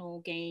personal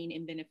gain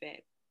and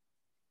benefit.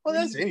 Well,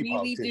 that's any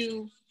politician.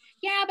 Do.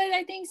 Yeah, but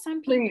I think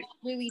some people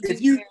really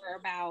do care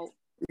about.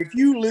 If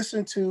you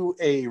listen to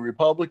a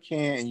Republican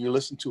and you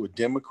listen to a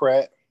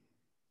Democrat,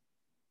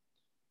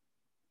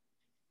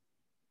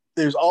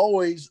 there's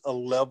always a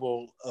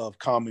level of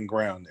common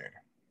ground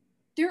there.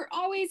 There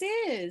always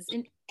is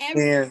in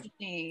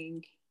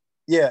everything.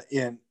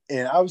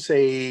 And I would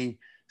say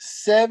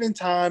 7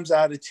 times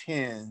out of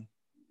 10,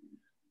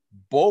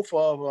 both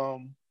of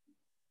them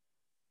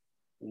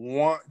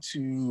want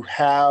to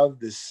have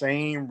the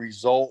same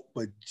result,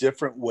 but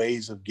different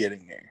ways of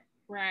getting there.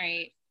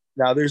 Right.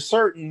 Now, there's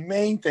certain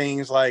main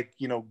things like,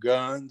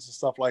 guns and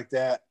stuff like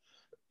that,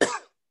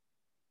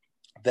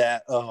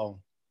 that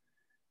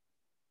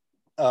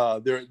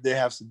they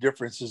have some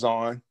differences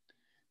on.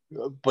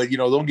 But,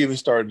 don't get me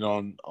started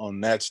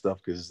on that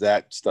stuff, because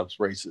that stuff's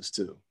racist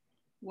too.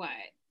 What?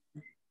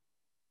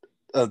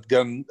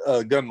 Gun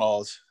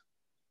laws.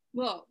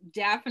 Well,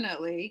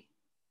 definitely.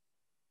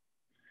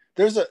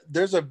 There's a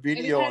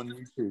video on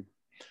YouTube.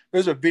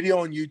 There's a video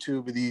on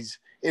YouTube of these,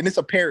 and it's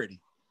a parody,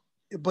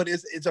 but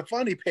it's a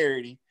funny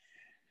parody.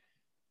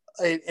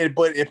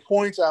 But it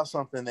points out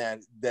something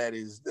that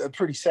is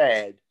pretty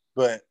sad.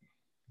 But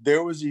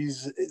there was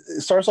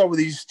it starts off with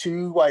these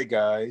 2 white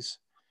guys.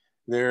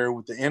 They're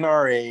with the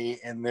NRA,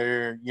 and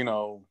they're,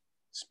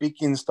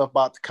 speaking stuff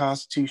about the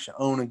Constitution,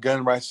 owning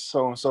gun rights,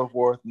 so on and so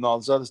forth, and all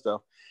this other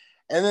stuff.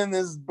 And then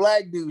this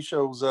black dude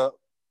shows up,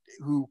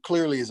 who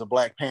clearly is a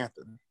Black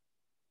Panther.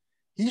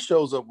 He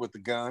shows up with the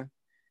gun,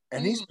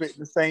 and he's spitting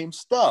the same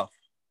stuff.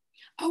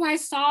 Oh, I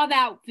saw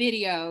that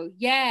video.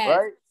 Yes.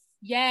 Right?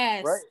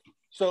 Yes. Right.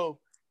 So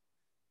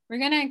we're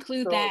gonna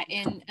include that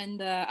in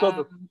the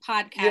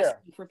podcast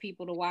for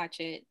people to watch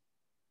it.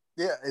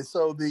 Yeah, and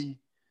so the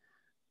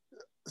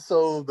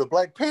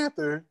Black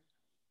Panther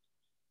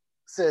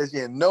says,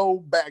 no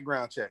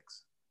background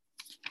checks.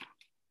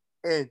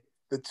 And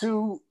the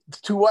two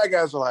white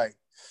guys are like,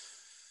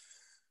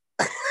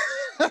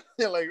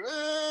 they're like,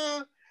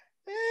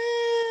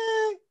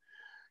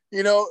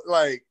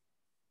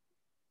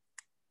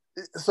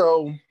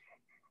 so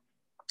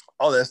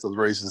all that stuff's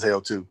racist as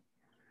hell too.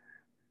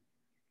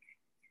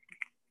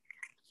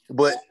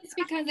 But it's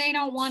because they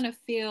don't want to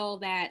feel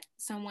that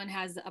someone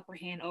has the upper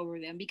hand over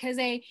them, because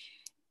they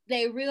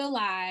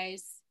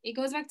realize It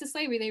goes back to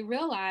slavery. They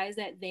realize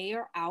that they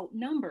are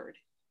outnumbered.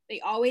 They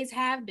always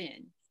have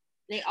been.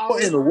 They Well,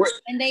 always,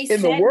 and they in the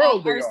set up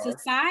world they our are.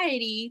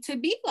 society to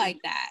be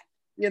like that.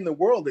 In the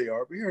world they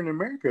are, but here in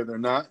America they're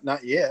not.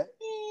 Not yet.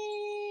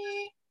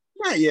 Eh,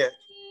 Not yet.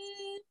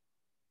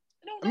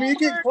 I don't I mean, know. you're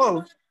getting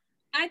close.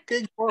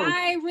 Getting close.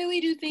 I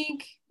really do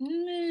think.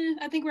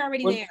 I think we're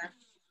already there.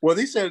 Well,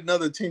 they said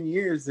another 10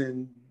 years,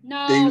 and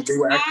No, they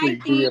will actually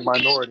be a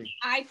minority.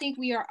 I think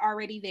we are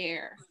already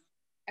there.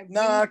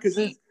 Nah, because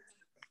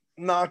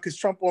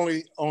Trump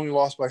only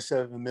lost by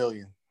 7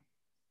 million.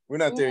 We're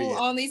not there yet.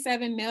 Only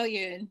 7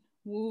 million.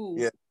 Ooh.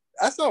 Yeah,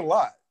 that's not a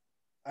lot.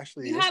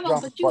 Actually, you have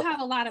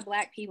a lot of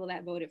black people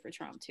that voted for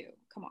Trump too.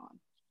 Come on.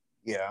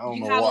 Yeah, I don't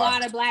know why. You have a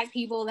lot of black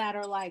people that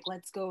are like,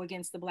 let's go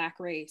against the black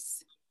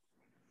race.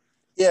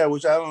 Yeah,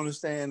 which I don't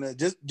understand.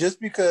 Just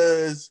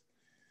because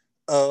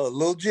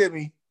little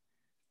Jimmy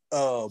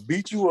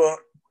beat you up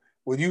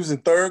when you was in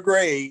 3rd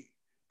grade,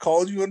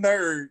 called you a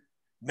nerd,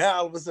 now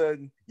all of a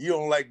sudden you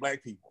don't like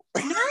black people.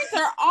 Nerds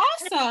are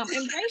awesome.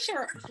 Embrace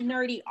your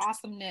nerdy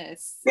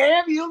awesomeness.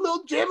 Damn you,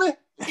 little Jimmy.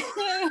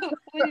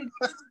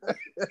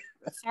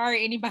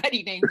 Sorry,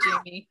 anybody named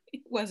Jimmy.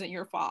 It wasn't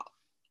your fault.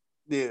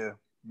 Yeah,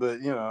 but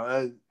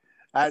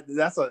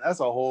that's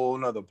a whole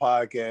nother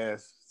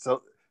podcast.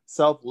 So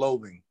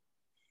self-loathing.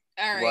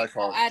 All right,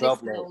 I'll add it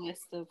to the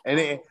list of and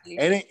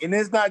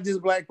it's not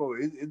just black folks.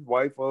 It's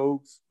white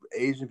folks,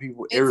 Asian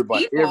people,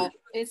 everybody.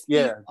 It's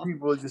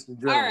people just in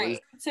general. All right,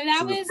 so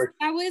that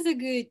was a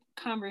good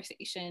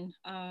conversation.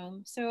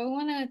 So I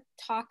want to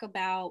talk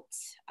about.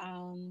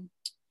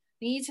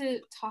 We need to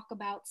talk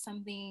about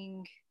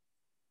something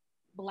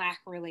Black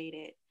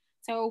related.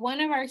 So one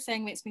of our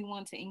segments we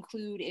want to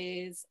include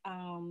is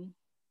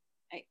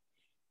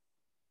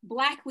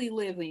Blackly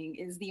living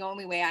is the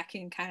only way I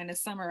can kind of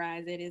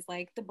summarize it, is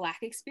like the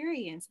Black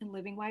experience and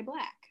living while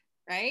Black,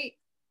 right?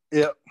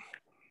 Yep.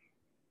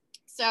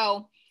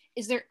 So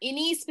is there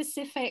any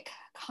specific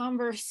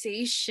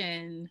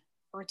conversation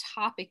or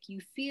topic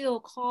you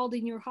feel called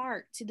in your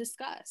heart to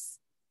discuss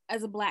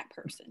as a Black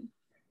person?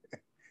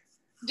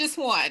 Just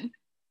one.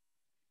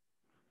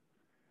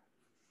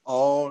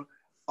 All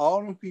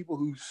the people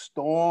who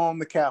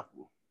stormed the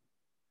Capitol,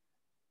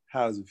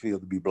 how does it feel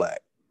to be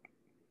Black?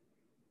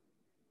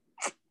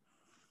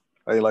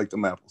 How you like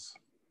them apples?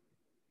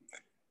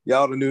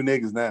 Y'all the new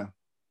niggas now.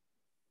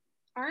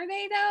 Are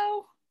they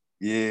though?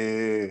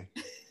 Yeah.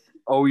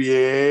 Oh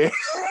yeah.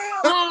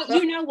 Well,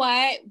 you know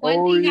what?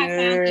 One thing I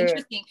found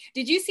interesting.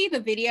 Did you see the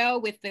video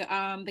with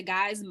the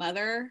guy's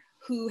mother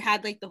who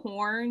had like the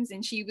horns,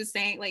 and she was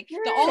saying like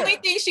the only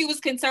thing she was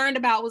concerned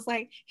about was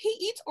like he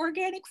eats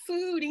organic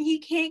food and he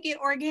can't get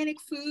organic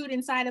food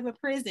inside of a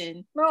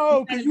prison.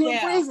 No, because you're in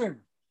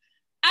prison.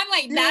 I'm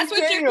like, that's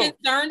what you're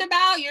concerned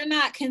about? You're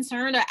not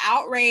concerned or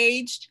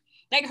outraged.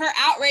 Like her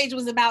outrage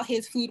was about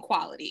his food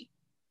quality.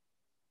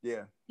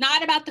 Yeah.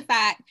 Not about the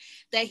fact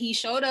that he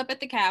showed up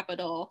at the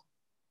Capitol.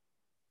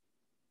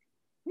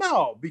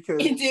 No, because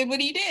he did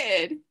what he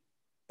did.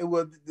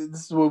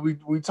 This is what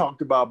we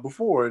talked about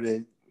before,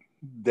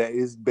 that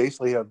is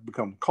basically have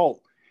become a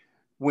cult.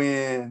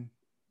 When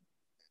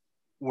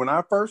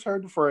I first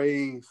heard the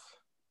phrase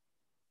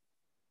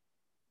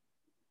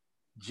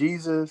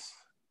Jesus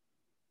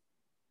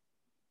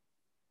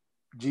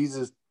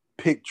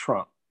picked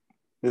Trump,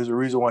 there's a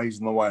reason why he's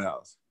in the White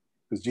House,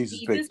 because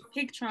Jesus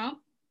picked Trump.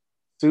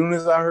 As soon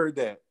as I heard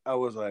that, I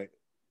was like,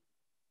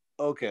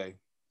 okay,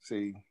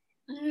 see.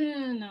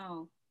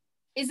 No.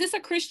 Is this a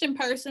Christian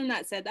person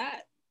that said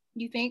that,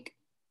 you think?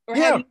 Or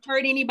have you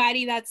heard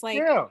anybody that's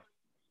like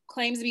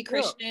claims to be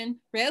Christian?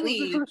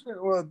 Really?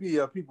 Well, it'd be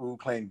people who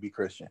claim to be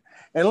Christian.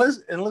 And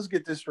let's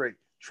get this straight.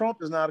 Trump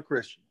is not a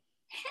Christian.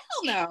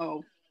 Hell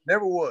no.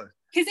 Never was.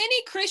 Because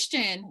any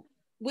Christian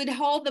would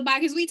hold the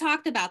Bible, because we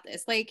talked about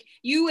this. Like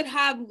you would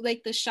have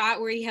like the shot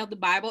where he held the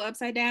Bible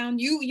upside down.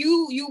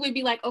 You would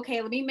be like,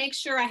 okay, let me make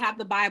sure I have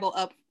the Bible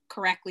up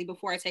correctly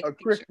before I take a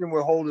picture. Christian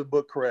would hold the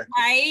book correctly.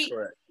 Right?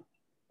 Correct.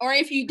 Or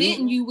if you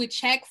didn't, you would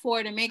check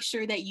for it to make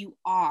sure that you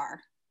are.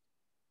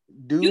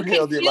 Dude, you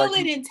can feel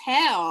it and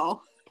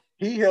tell.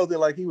 He held it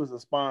like he was a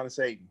spawn of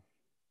Satan.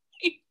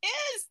 He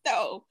is,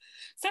 though.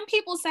 Some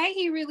people say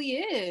he really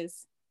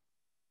is.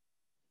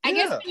 I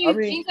guess when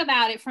you think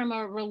about it from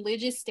a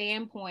religious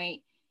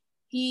standpoint,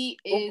 he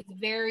is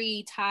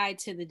very tied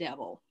to the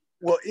devil.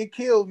 Well, it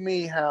killed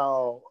me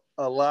how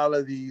a lot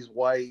of these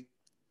white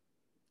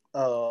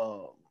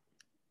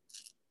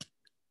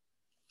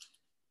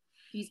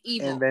these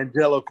evil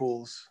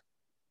evangelicals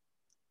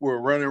were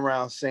running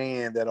around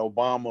saying that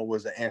Obama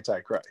was the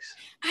Antichrist.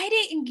 I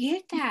didn't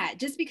get that.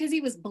 Just because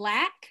he was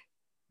Black?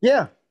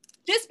 Yeah.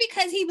 Just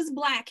because he was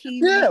Black,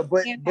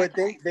 but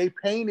they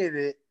painted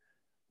it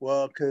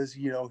because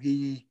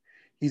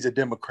he's a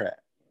Democrat.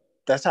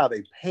 That's how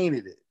they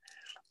painted it.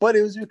 But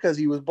it was because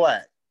he was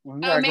Black.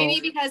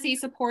 Because he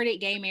supported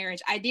gay marriage.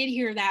 I did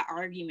hear that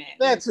argument.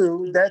 That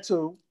too.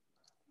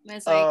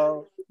 It's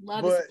like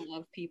love is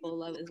love, people.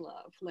 Love is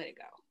love. Let it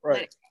go.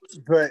 Right.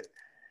 But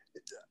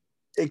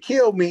it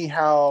killed me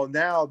how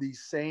now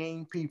these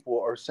same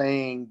people are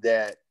saying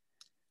that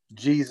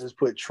Jesus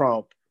put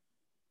Trump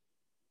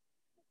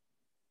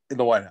in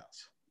the White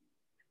House.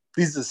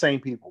 These are the same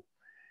people.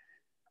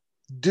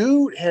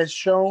 Dude has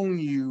shown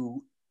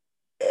you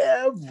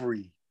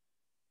every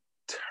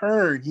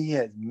turn he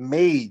has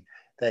made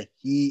that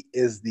he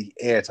is the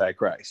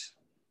Antichrist.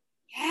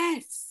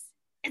 Yes.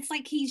 It's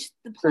like he's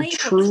the The playbook.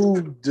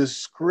 true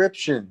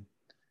description,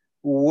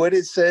 what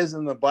it says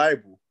in the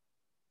Bible.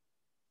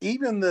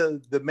 Even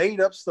the made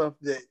up stuff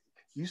that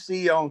you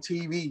see on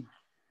TV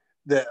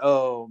that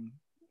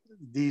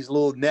these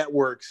little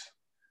networks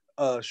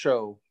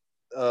show.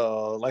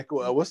 Like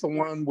what's the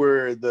one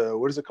where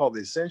what is it called?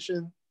 The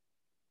Ascension?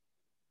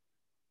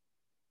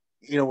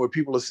 You know, where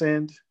people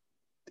ascend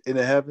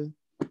into heaven.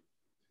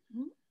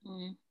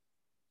 Mm-hmm.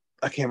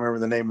 I can't remember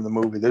the name of the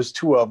movie. There's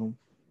two of them.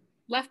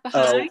 Left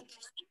Behind.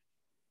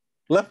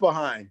 Left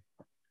Behind.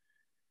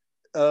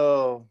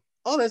 Oh,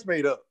 that's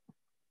made up.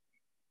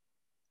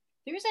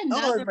 There's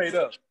another. That's made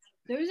up.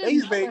 There's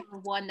another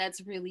one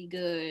that's really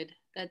good.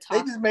 They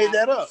just made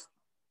that up.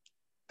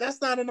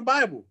 That's not in the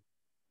Bible.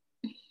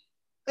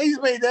 They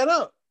just made that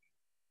up.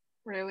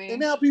 Really? And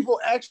now people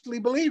actually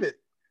believe it.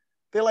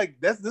 They're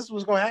like, this is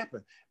what's going to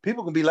happen.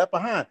 People can be left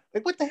behind.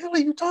 Like, what the hell are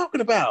you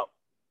talking about?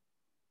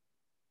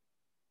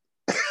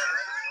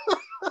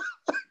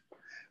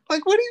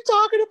 Like, what are you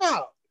talking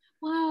about?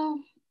 Well,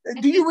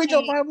 do you read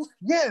your Bible?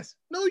 Yes.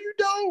 No, you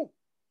don't.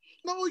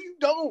 No, you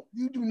don't.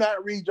 You do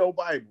not read your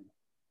Bible.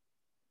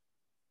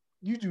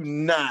 You do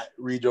not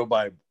read your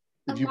Bible.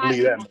 If you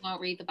believe that. People don't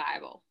read the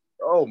Bible.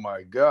 Oh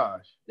my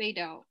gosh. They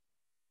don't.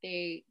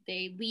 They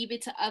leave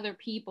it to other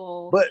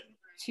people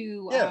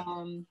to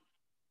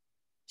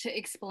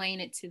explain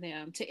it to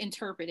them, to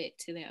interpret it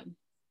to them.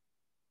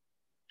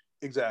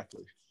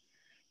 Exactly.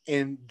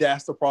 And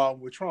that's the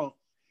problem with Trump,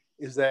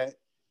 is that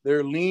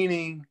they're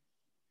leaning.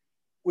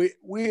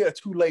 We are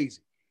too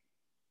lazy.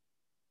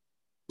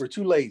 We're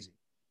too lazy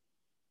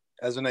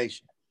as a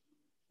nation.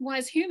 Well,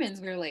 as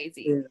humans, we're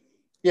lazy.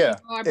 Yeah.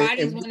 Our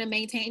bodies want to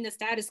maintain the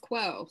status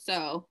quo.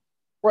 So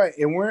right.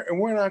 And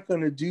we're not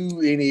going to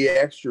do any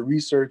extra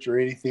research or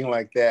anything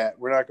like that.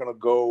 We're not going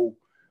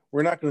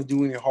to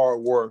do any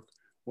hard work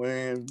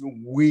when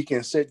we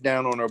can sit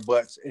down on our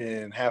butts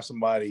and have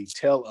somebody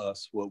tell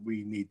us what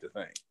we need to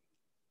think.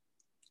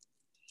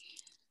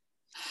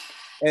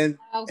 And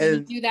when you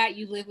do that,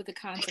 you live with the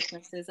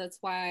consequences. That's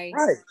why,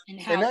 right. And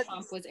how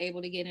Trump was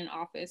able to get in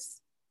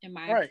office, in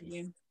my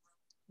opinion.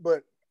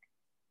 But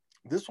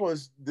this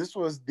was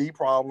the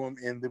problem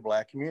in the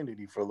Black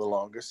community for the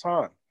longest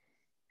time.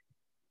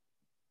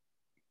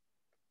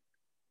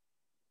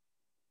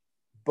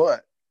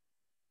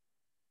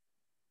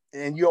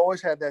 And you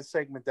always had that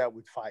segment that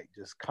would fight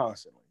just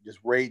constantly, just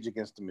rage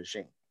against the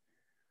machine.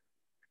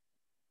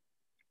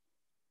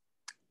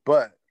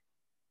 But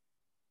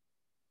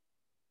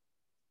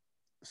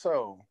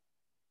so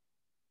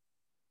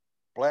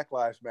Black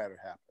Lives Matter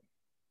happened.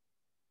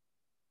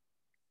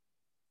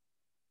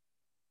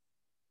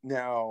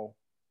 Now,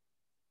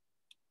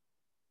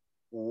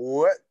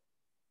 what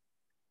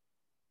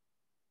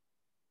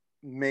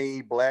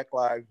made Black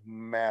Lives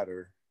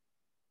Matter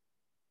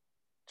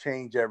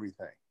change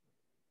everything?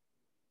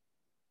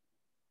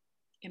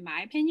 In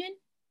my opinion?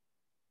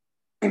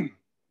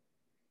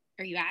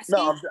 Are you asking?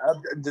 No,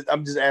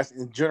 I'm just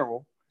asking in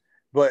general.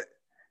 But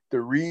the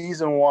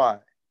reason why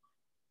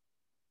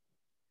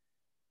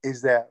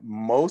is that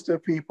most of the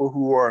people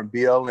who are in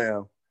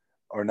BLM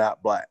are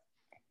not Black.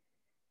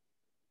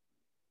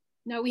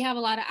 No, we have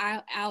a lot of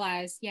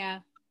allies. Yeah.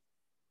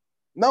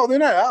 No, they're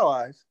not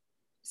allies.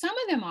 Some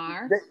of them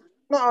are.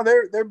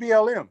 They're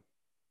BLM.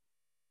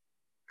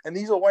 And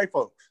these are white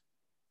folks.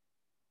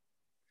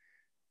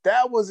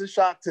 That was a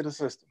shock to the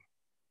system.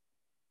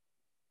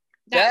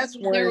 That's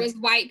when there was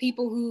white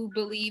people who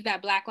believe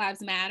that Black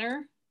Lives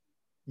Matter.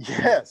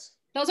 Yes.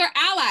 Those are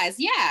allies.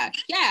 Yeah.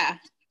 Yeah.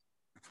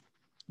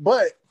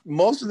 But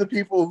most of the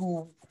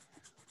people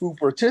who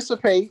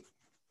participate,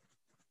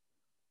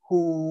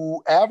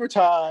 who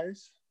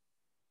advertise,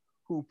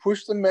 who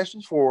push the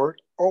message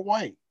forward are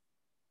white.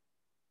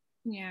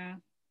 Yeah.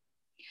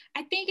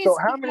 I think it's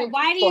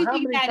why do you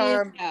think that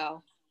is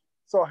though?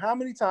 So how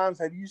many times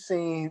have you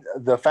seen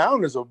the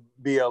founders of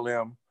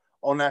BLM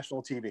on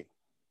national TV?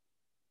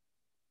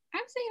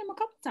 I've seen them a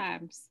couple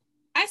times.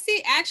 I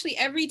see actually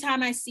every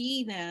time I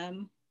see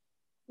them.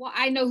 Well,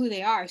 I know who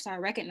they are, so I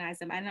recognize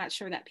them. I'm not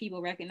sure that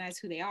people recognize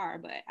who they are,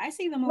 but I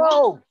see them a lot.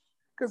 No,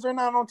 because they're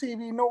not on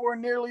TV nowhere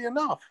nearly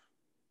enough.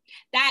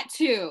 That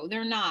too,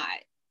 they're not.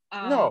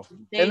 No,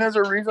 and there's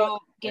a reason.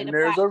 And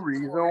there's a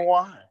reason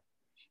why.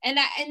 And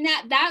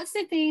that's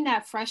the thing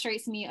that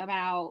frustrates me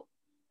about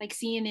like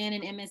CNN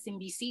and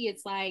MSNBC.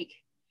 It's like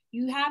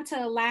you have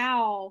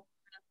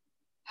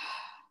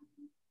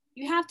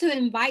to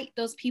invite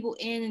those people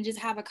in and just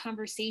have a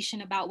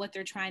conversation about what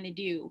they're trying to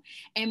do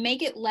and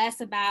make it less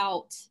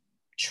about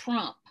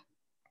Trump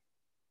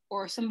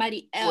or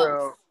somebody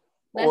else.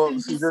 Well,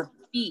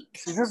 speak.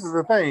 See, this is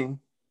the thing.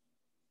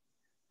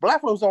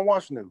 Black folks don't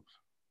watch news,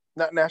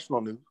 not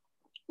national news.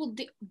 Well,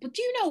 but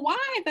do you know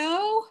why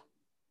though?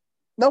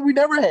 No, we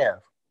never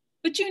have.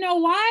 But you know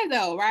why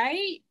though,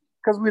 right?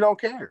 Because we don't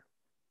care.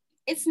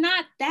 It's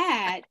not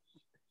that.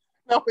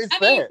 No, it's I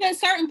mean, that. to a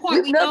certain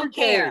point, we don't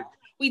care.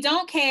 We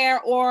don't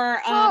care, or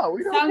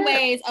some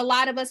ways, a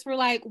lot of us were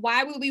like,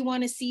 why would we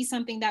want to see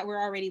something that we're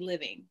already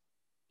living?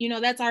 You know,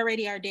 that's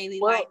already our daily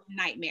life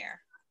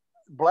nightmare.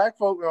 Black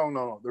folk,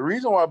 no. The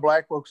reason why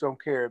black folks don't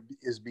care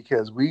is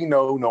because we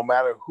know no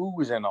matter who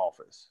is in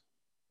office,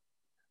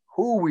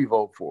 who we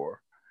vote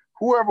for,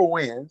 whoever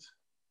wins,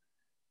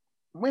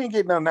 we ain't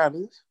getting nothing out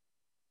of this.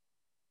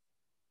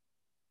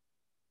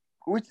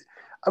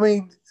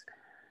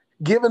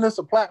 Giving us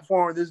a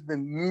platform, there's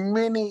been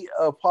many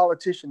a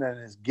politician that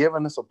has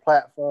given us a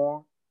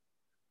platform,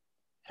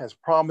 has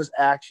promised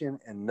action,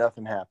 and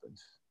nothing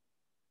happens.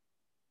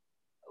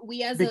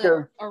 We as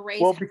a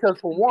race because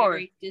for one,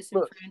 very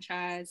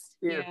disenfranchised.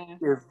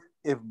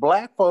 If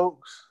black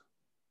folks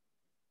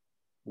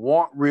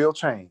want real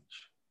change,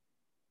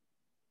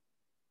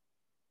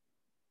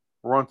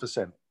 run for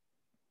Senate.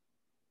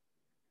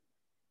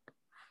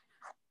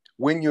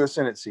 Win your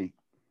Senate seat.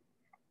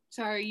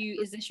 So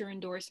is this your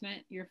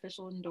endorsement, your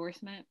official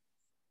endorsement?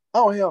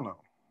 Oh, hell no.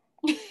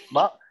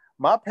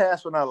 my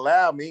past will not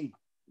allow me.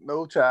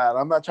 No, child.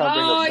 I'm not trying to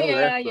bring up none of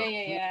that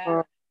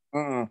stuff.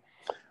 Yeah.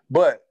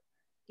 But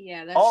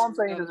that's all I'm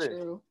saying is this.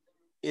 True.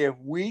 If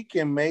we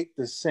can make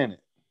the Senate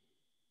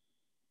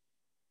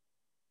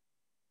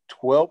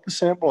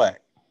 12% black,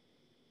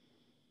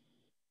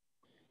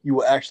 you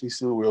will actually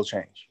see real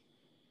change.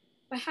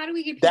 But how do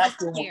we get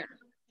people to care?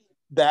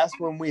 That's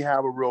when we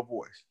have a real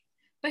voice.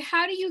 But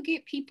how do you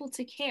get people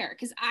to care?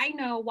 Because I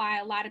know why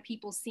a lot of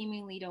people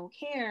seemingly don't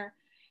care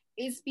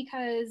is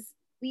because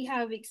we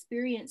have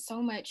experienced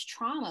so much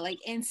trauma, like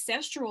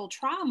ancestral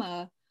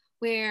trauma,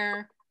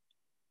 where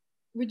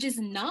we're just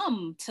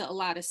numb to a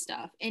lot of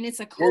stuff. And it's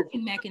a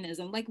coping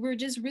mechanism. Like we're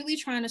just really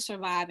trying to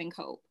survive and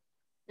cope.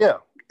 Yeah,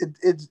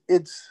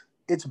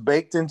 it's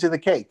baked into the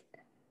cake.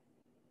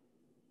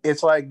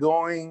 It's like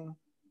going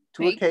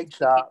to a cake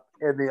shop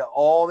and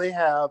all they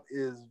have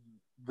is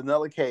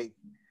vanilla cake.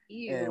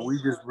 Ew. And we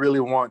just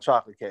really want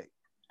chocolate cake.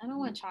 I don't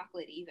want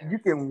chocolate either. You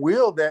can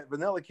will that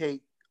vanilla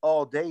cake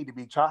all day to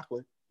be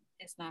chocolate.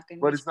 It's not going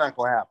to But it's not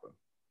going to happen.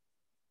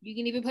 You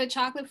can even put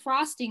chocolate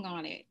frosting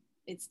on it.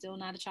 It's still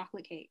not a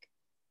chocolate cake.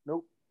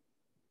 Nope.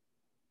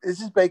 It's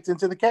just baked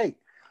into the cake.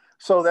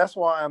 So that's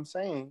why I'm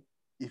saying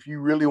if you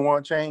really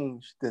want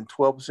change, then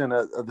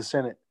 12% of the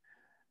Senate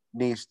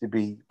needs to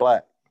be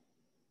black.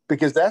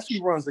 Because that's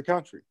who runs the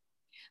country.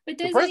 But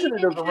does the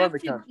president doesn't run the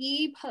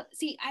country.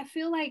 See, I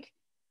feel like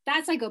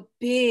that's like a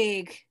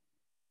big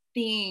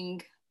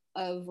thing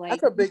of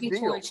like moving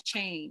towards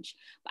change.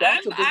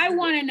 I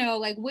want to know,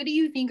 like, what do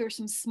you think are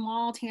some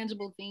small,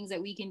 tangible things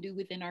that we can do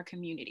within our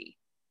community?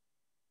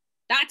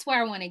 That's where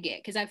I want to get,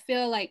 because I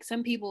feel like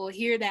some people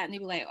hear that and they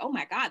be like, oh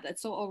my God,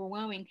 that's so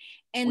overwhelming.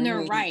 And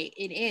they're right.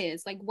 It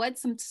is. Like,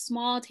 what's some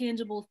small,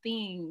 tangible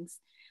things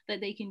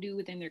that they can do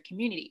within their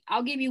community?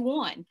 I'll give you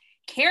one.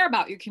 Care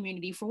about your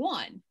community, for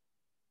one.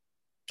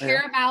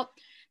 Care about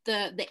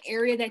the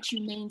area that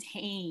you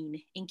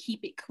maintain and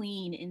keep it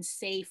clean and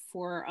safe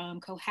for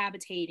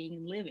cohabitating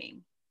and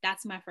living.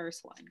 That's my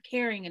first one.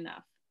 Caring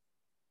enough.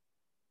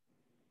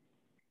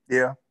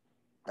 Yeah,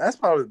 that's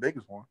probably the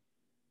biggest one.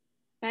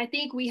 But I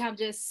think we have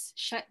just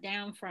shut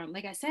down from,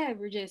 like I said,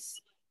 we're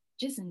just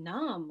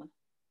numb.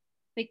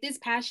 Like this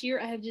past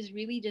year, I have just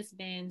really just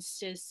been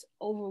just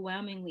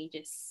overwhelmingly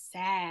just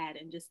sad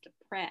and just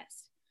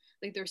depressed.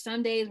 Like there's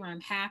some days where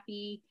I'm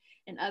happy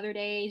and other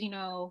days,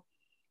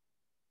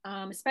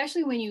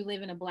 especially when you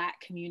live in a Black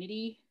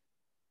community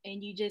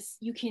and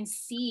you can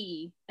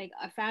see, like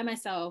I found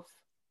myself,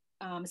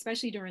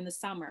 especially during the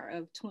summer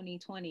of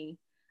 2020,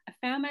 I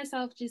found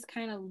myself just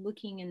kind of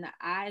looking in the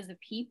eyes of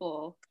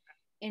people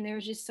and there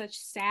was just such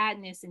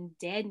sadness and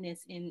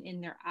deadness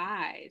in their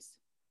eyes.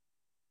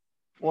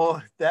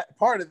 Well, that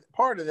part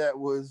of that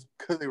was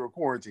because they were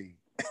quarantined.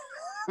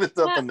 There's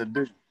nothing to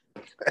do.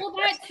 Well,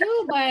 that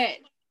too, but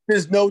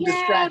there's no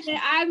distraction.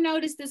 I've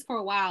noticed this for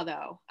a while,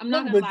 though. I'm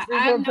not gonna lie.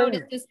 I've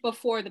noticed this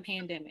before the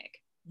pandemic.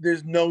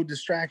 There's no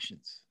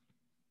distractions.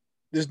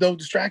 There's no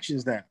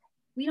distractions now.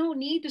 We don't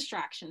need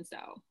distractions,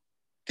 though.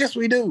 Yes,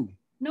 we do.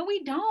 No,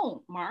 we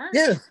don't, Mark.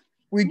 Yes,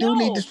 we do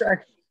need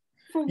distractions.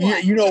 For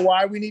what? You know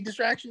why we need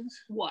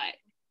distractions? What?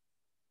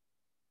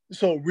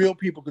 So real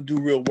people can do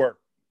real work.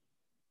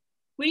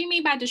 What do you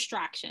mean by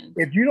distractions?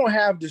 If you don't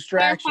have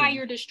distractions, clarify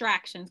your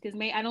distractions, because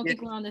I don't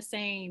think we're on the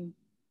same.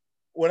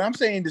 What I'm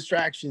saying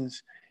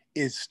distractions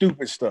is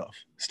stupid stuff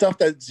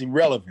that's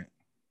irrelevant.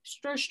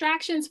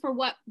 Distractions for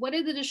what? What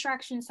do the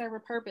distractions serve a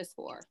purpose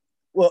for?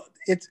 Well,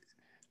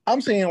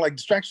 I'm saying like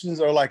distractions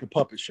are like a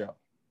puppet show.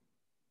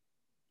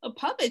 A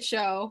puppet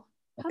show?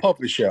 A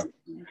puppet show.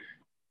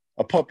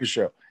 A puppet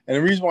show. And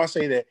the reason why I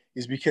say that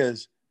is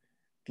because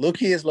little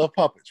kids love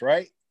puppets,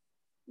 right?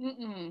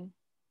 Mm-mm.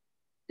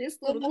 This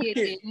little kid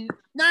didn't.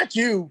 Not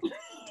you.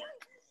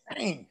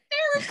 Dang. They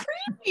were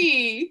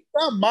creepy.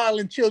 Stop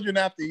modeling children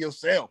after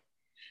yourself.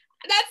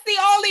 That's the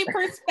only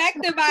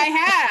perspective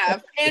I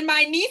have. And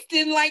my niece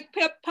didn't like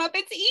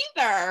puppets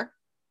either.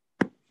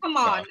 Come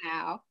on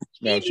now.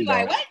 She'd be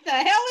like, what the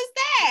hell is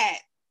that?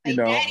 You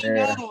Like, know,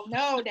 daddy,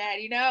 no,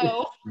 daddy,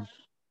 no.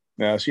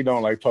 no, she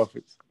don't like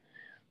puppets.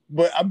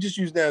 But I'm just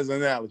using that as an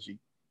analogy.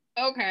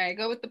 Okay,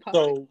 go with the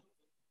puppet.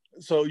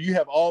 So you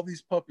have all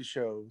these puppet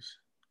shows.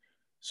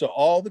 So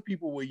all the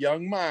people with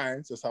young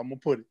minds, that's how I'm gonna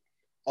put it.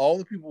 All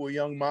the people with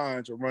young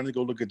minds are running to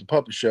go look at the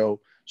puppet show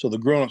so the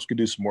grown-ups can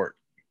do some work.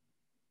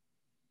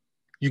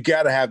 You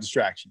got to have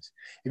distractions.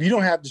 If you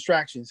don't have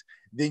distractions,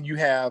 then you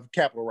have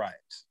Capitol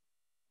riots.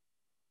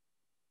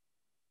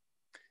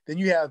 Then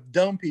you have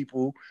dumb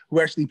people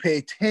who actually pay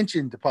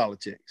attention to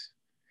politics.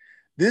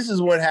 This is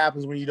what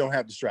happens when you don't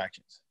have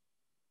distractions.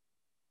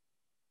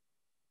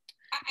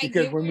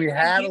 Because when we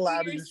had a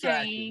lot of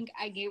distractions.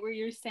 I get what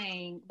you're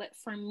saying, but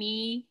for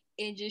me,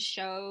 it just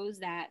shows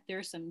that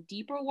there's some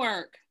deeper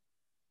work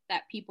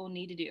that people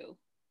need to do.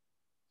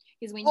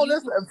 Because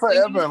that's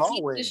forever and keep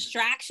always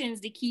distractions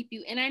to keep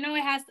you, and I know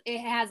it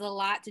has a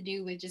lot to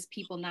do with just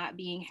people not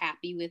being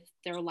happy with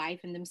their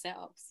life and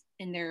themselves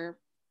and their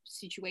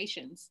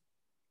situations.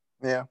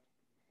 Yeah,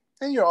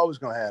 and you're always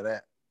gonna have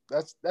that.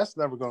 That's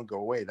never gonna go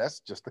away.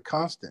 That's just a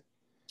constant.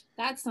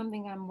 That's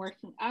something I'm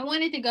working. I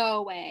want it to go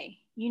away.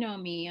 You know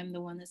me. I'm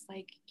the one that's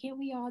like, can't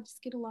we all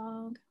just get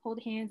along,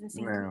 hold hands, and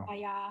sing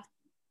Kumbaya?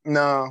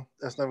 No,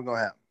 that's never gonna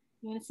happen.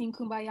 You want to sing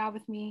Kumbaya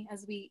with me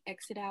as we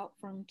exit out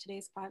from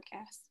today's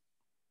podcast?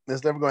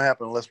 That's never gonna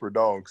happen unless we're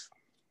dogs.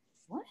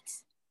 What?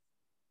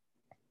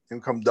 Then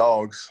come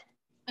dogs.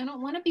 I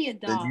don't want to be a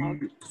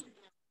dog.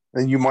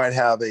 Then you might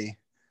have a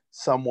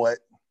somewhat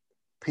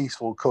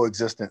peaceful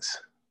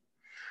coexistence.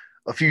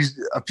 A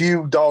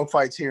few dog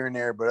fights here and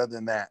there, but other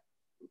than that,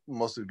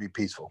 most of it be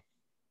peaceful.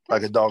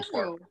 Like a dog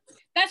park.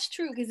 That's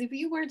true, because if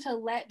you were to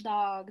let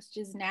dogs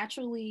just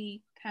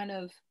naturally kind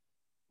of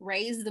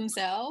raise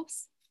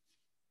themselves,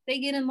 they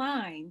get in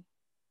line.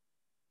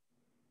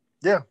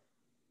 Yeah.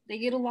 They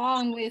get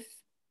along with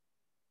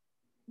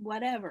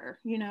whatever,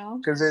 you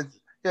know? Because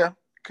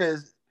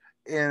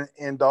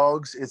in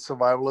dogs, it's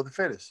survival of the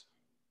fittest.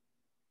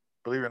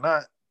 Believe it or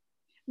not.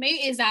 Maybe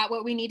is that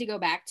what we need to go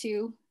back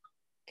to?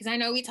 Because I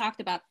know we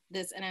talked about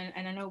this, and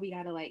I know we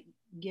got to like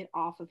get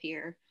off of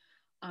here.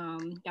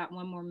 Got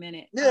one more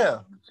minute.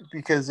 Yeah,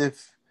 because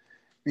if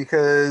you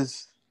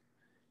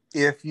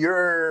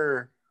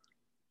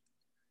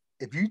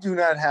do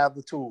not have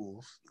the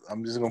tools,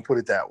 I'm just gonna put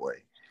it that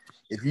way.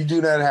 If you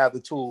do not have the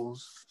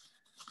tools,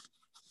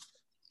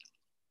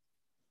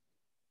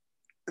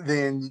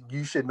 then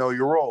you should know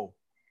your role.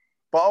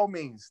 By all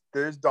means,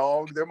 there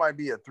might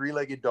be a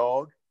 3-legged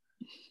dog,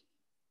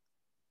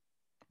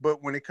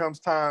 but when it comes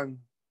time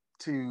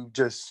to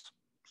just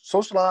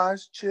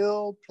socialize,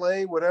 chill,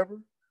 play,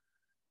 whatever,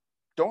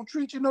 don't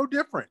treat you no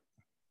different.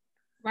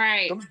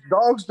 Right. Those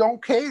dogs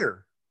don't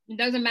care. It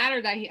doesn't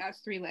matter that he has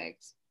 3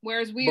 legs.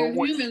 Whereas we as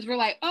humans, we're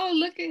like, oh,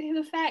 look at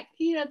the fact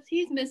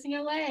he's missing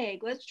a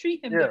leg. Let's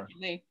treat him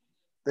differently.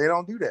 They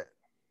don't do that.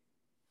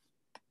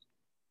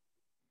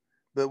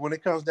 But when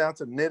it comes down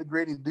to the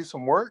nitty-gritty to do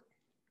some work,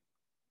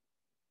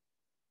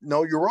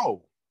 know your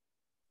role.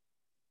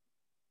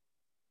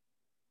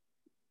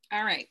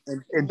 All right.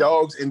 And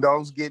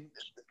dogs get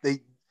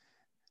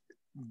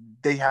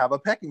they have a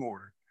pecking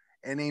order,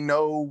 and they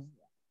know,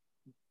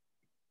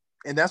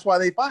 and that's why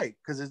they fight,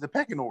 because it's the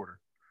pecking order.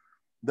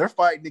 They're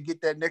fighting to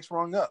get that next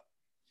rung up.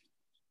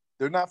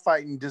 They're not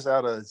fighting just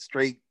out of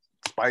straight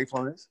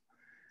spitefulness.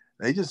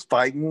 They just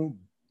fighting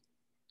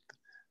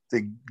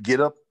to get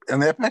up in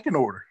that pecking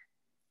order.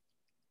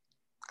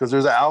 Because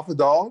there's an alpha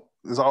dog.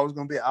 There's always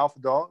going to be an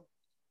alpha dog.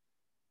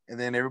 And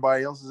then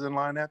everybody else is in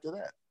line after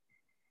that.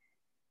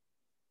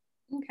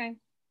 Okay.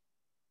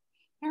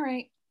 All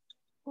right.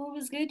 Well, it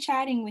was good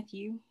chatting with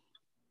you.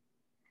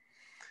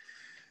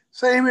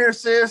 Same here,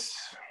 sis.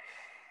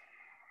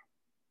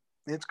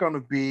 It's going to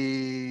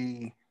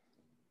be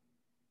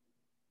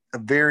a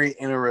very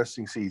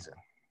interesting season.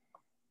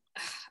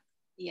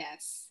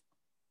 Yes.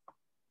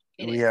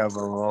 We have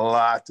a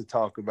lot to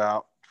talk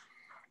about.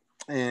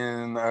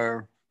 And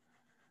our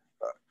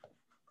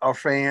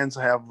fans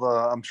have,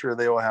 I'm sure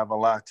they will have a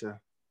lot to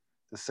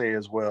say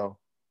as well.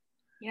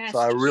 Yes. So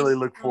I really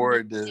look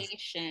forward to.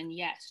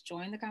 Yes,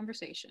 join the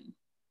conversation.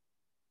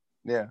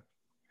 Yeah.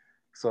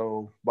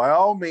 So by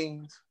all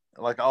means,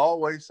 like I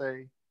always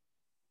say,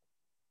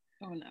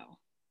 oh no,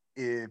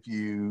 if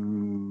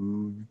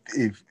you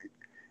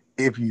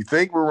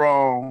think we're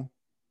wrong,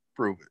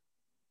 prove it.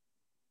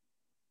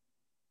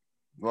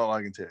 Well,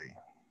 I can tell you,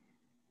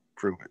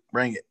 prove it.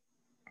 Bring it.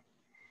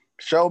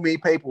 Show me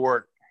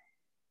paperwork.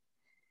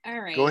 All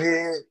right.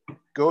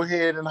 Go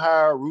ahead and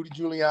hire Rudy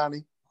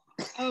Giuliani.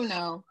 Oh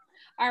no.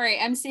 All right,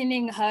 I'm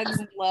sending hugs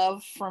and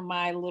love from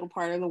my little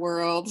part of the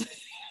world.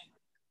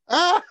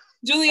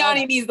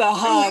 Giuliani needs a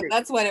hug.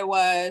 That's what it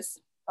was.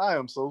 I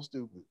am so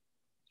stupid.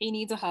 He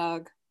needs a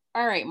hug.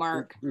 All right,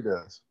 Mark. He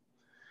does.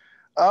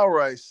 All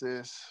right,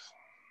 sis.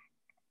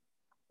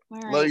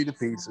 All right. Love you to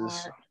pieces.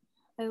 Mark.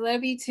 I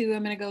love you too.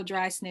 I'm going to go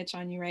dry snitch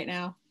on you right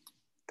now.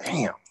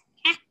 Damn.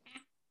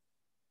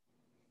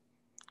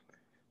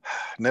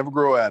 Never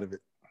grow out of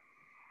it.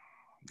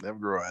 Never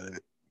grow out of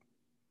it.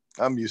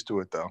 I'm used to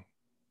it, though.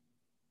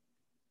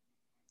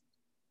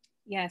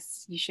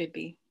 Yes, you should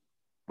be.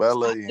 But I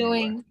love you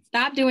anyway.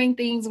 Stop doing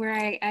things where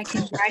I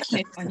can dry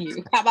snitch on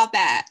you. How about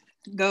that?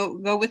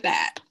 Go with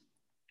that.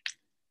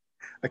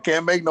 I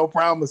can't make no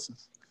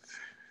promises.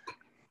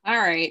 All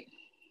right.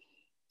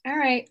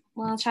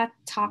 Well, I'll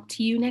talk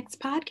to you next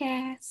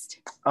podcast.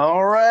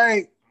 All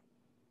right.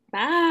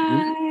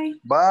 Bye.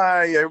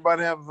 Bye.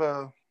 Everybody have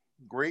a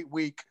great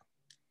week.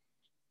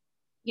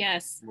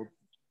 Yes.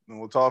 And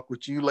we'll talk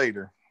with you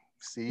later.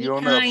 See you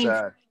on the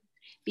upside.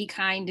 Be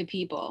kind to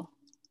people.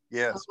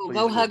 Yes.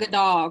 Go hug a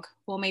dog.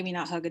 Well, maybe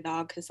not hug a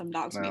dog because some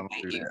dogs may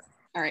bite you. That.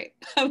 All right.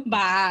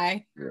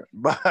 Bye. Yeah.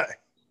 Bye.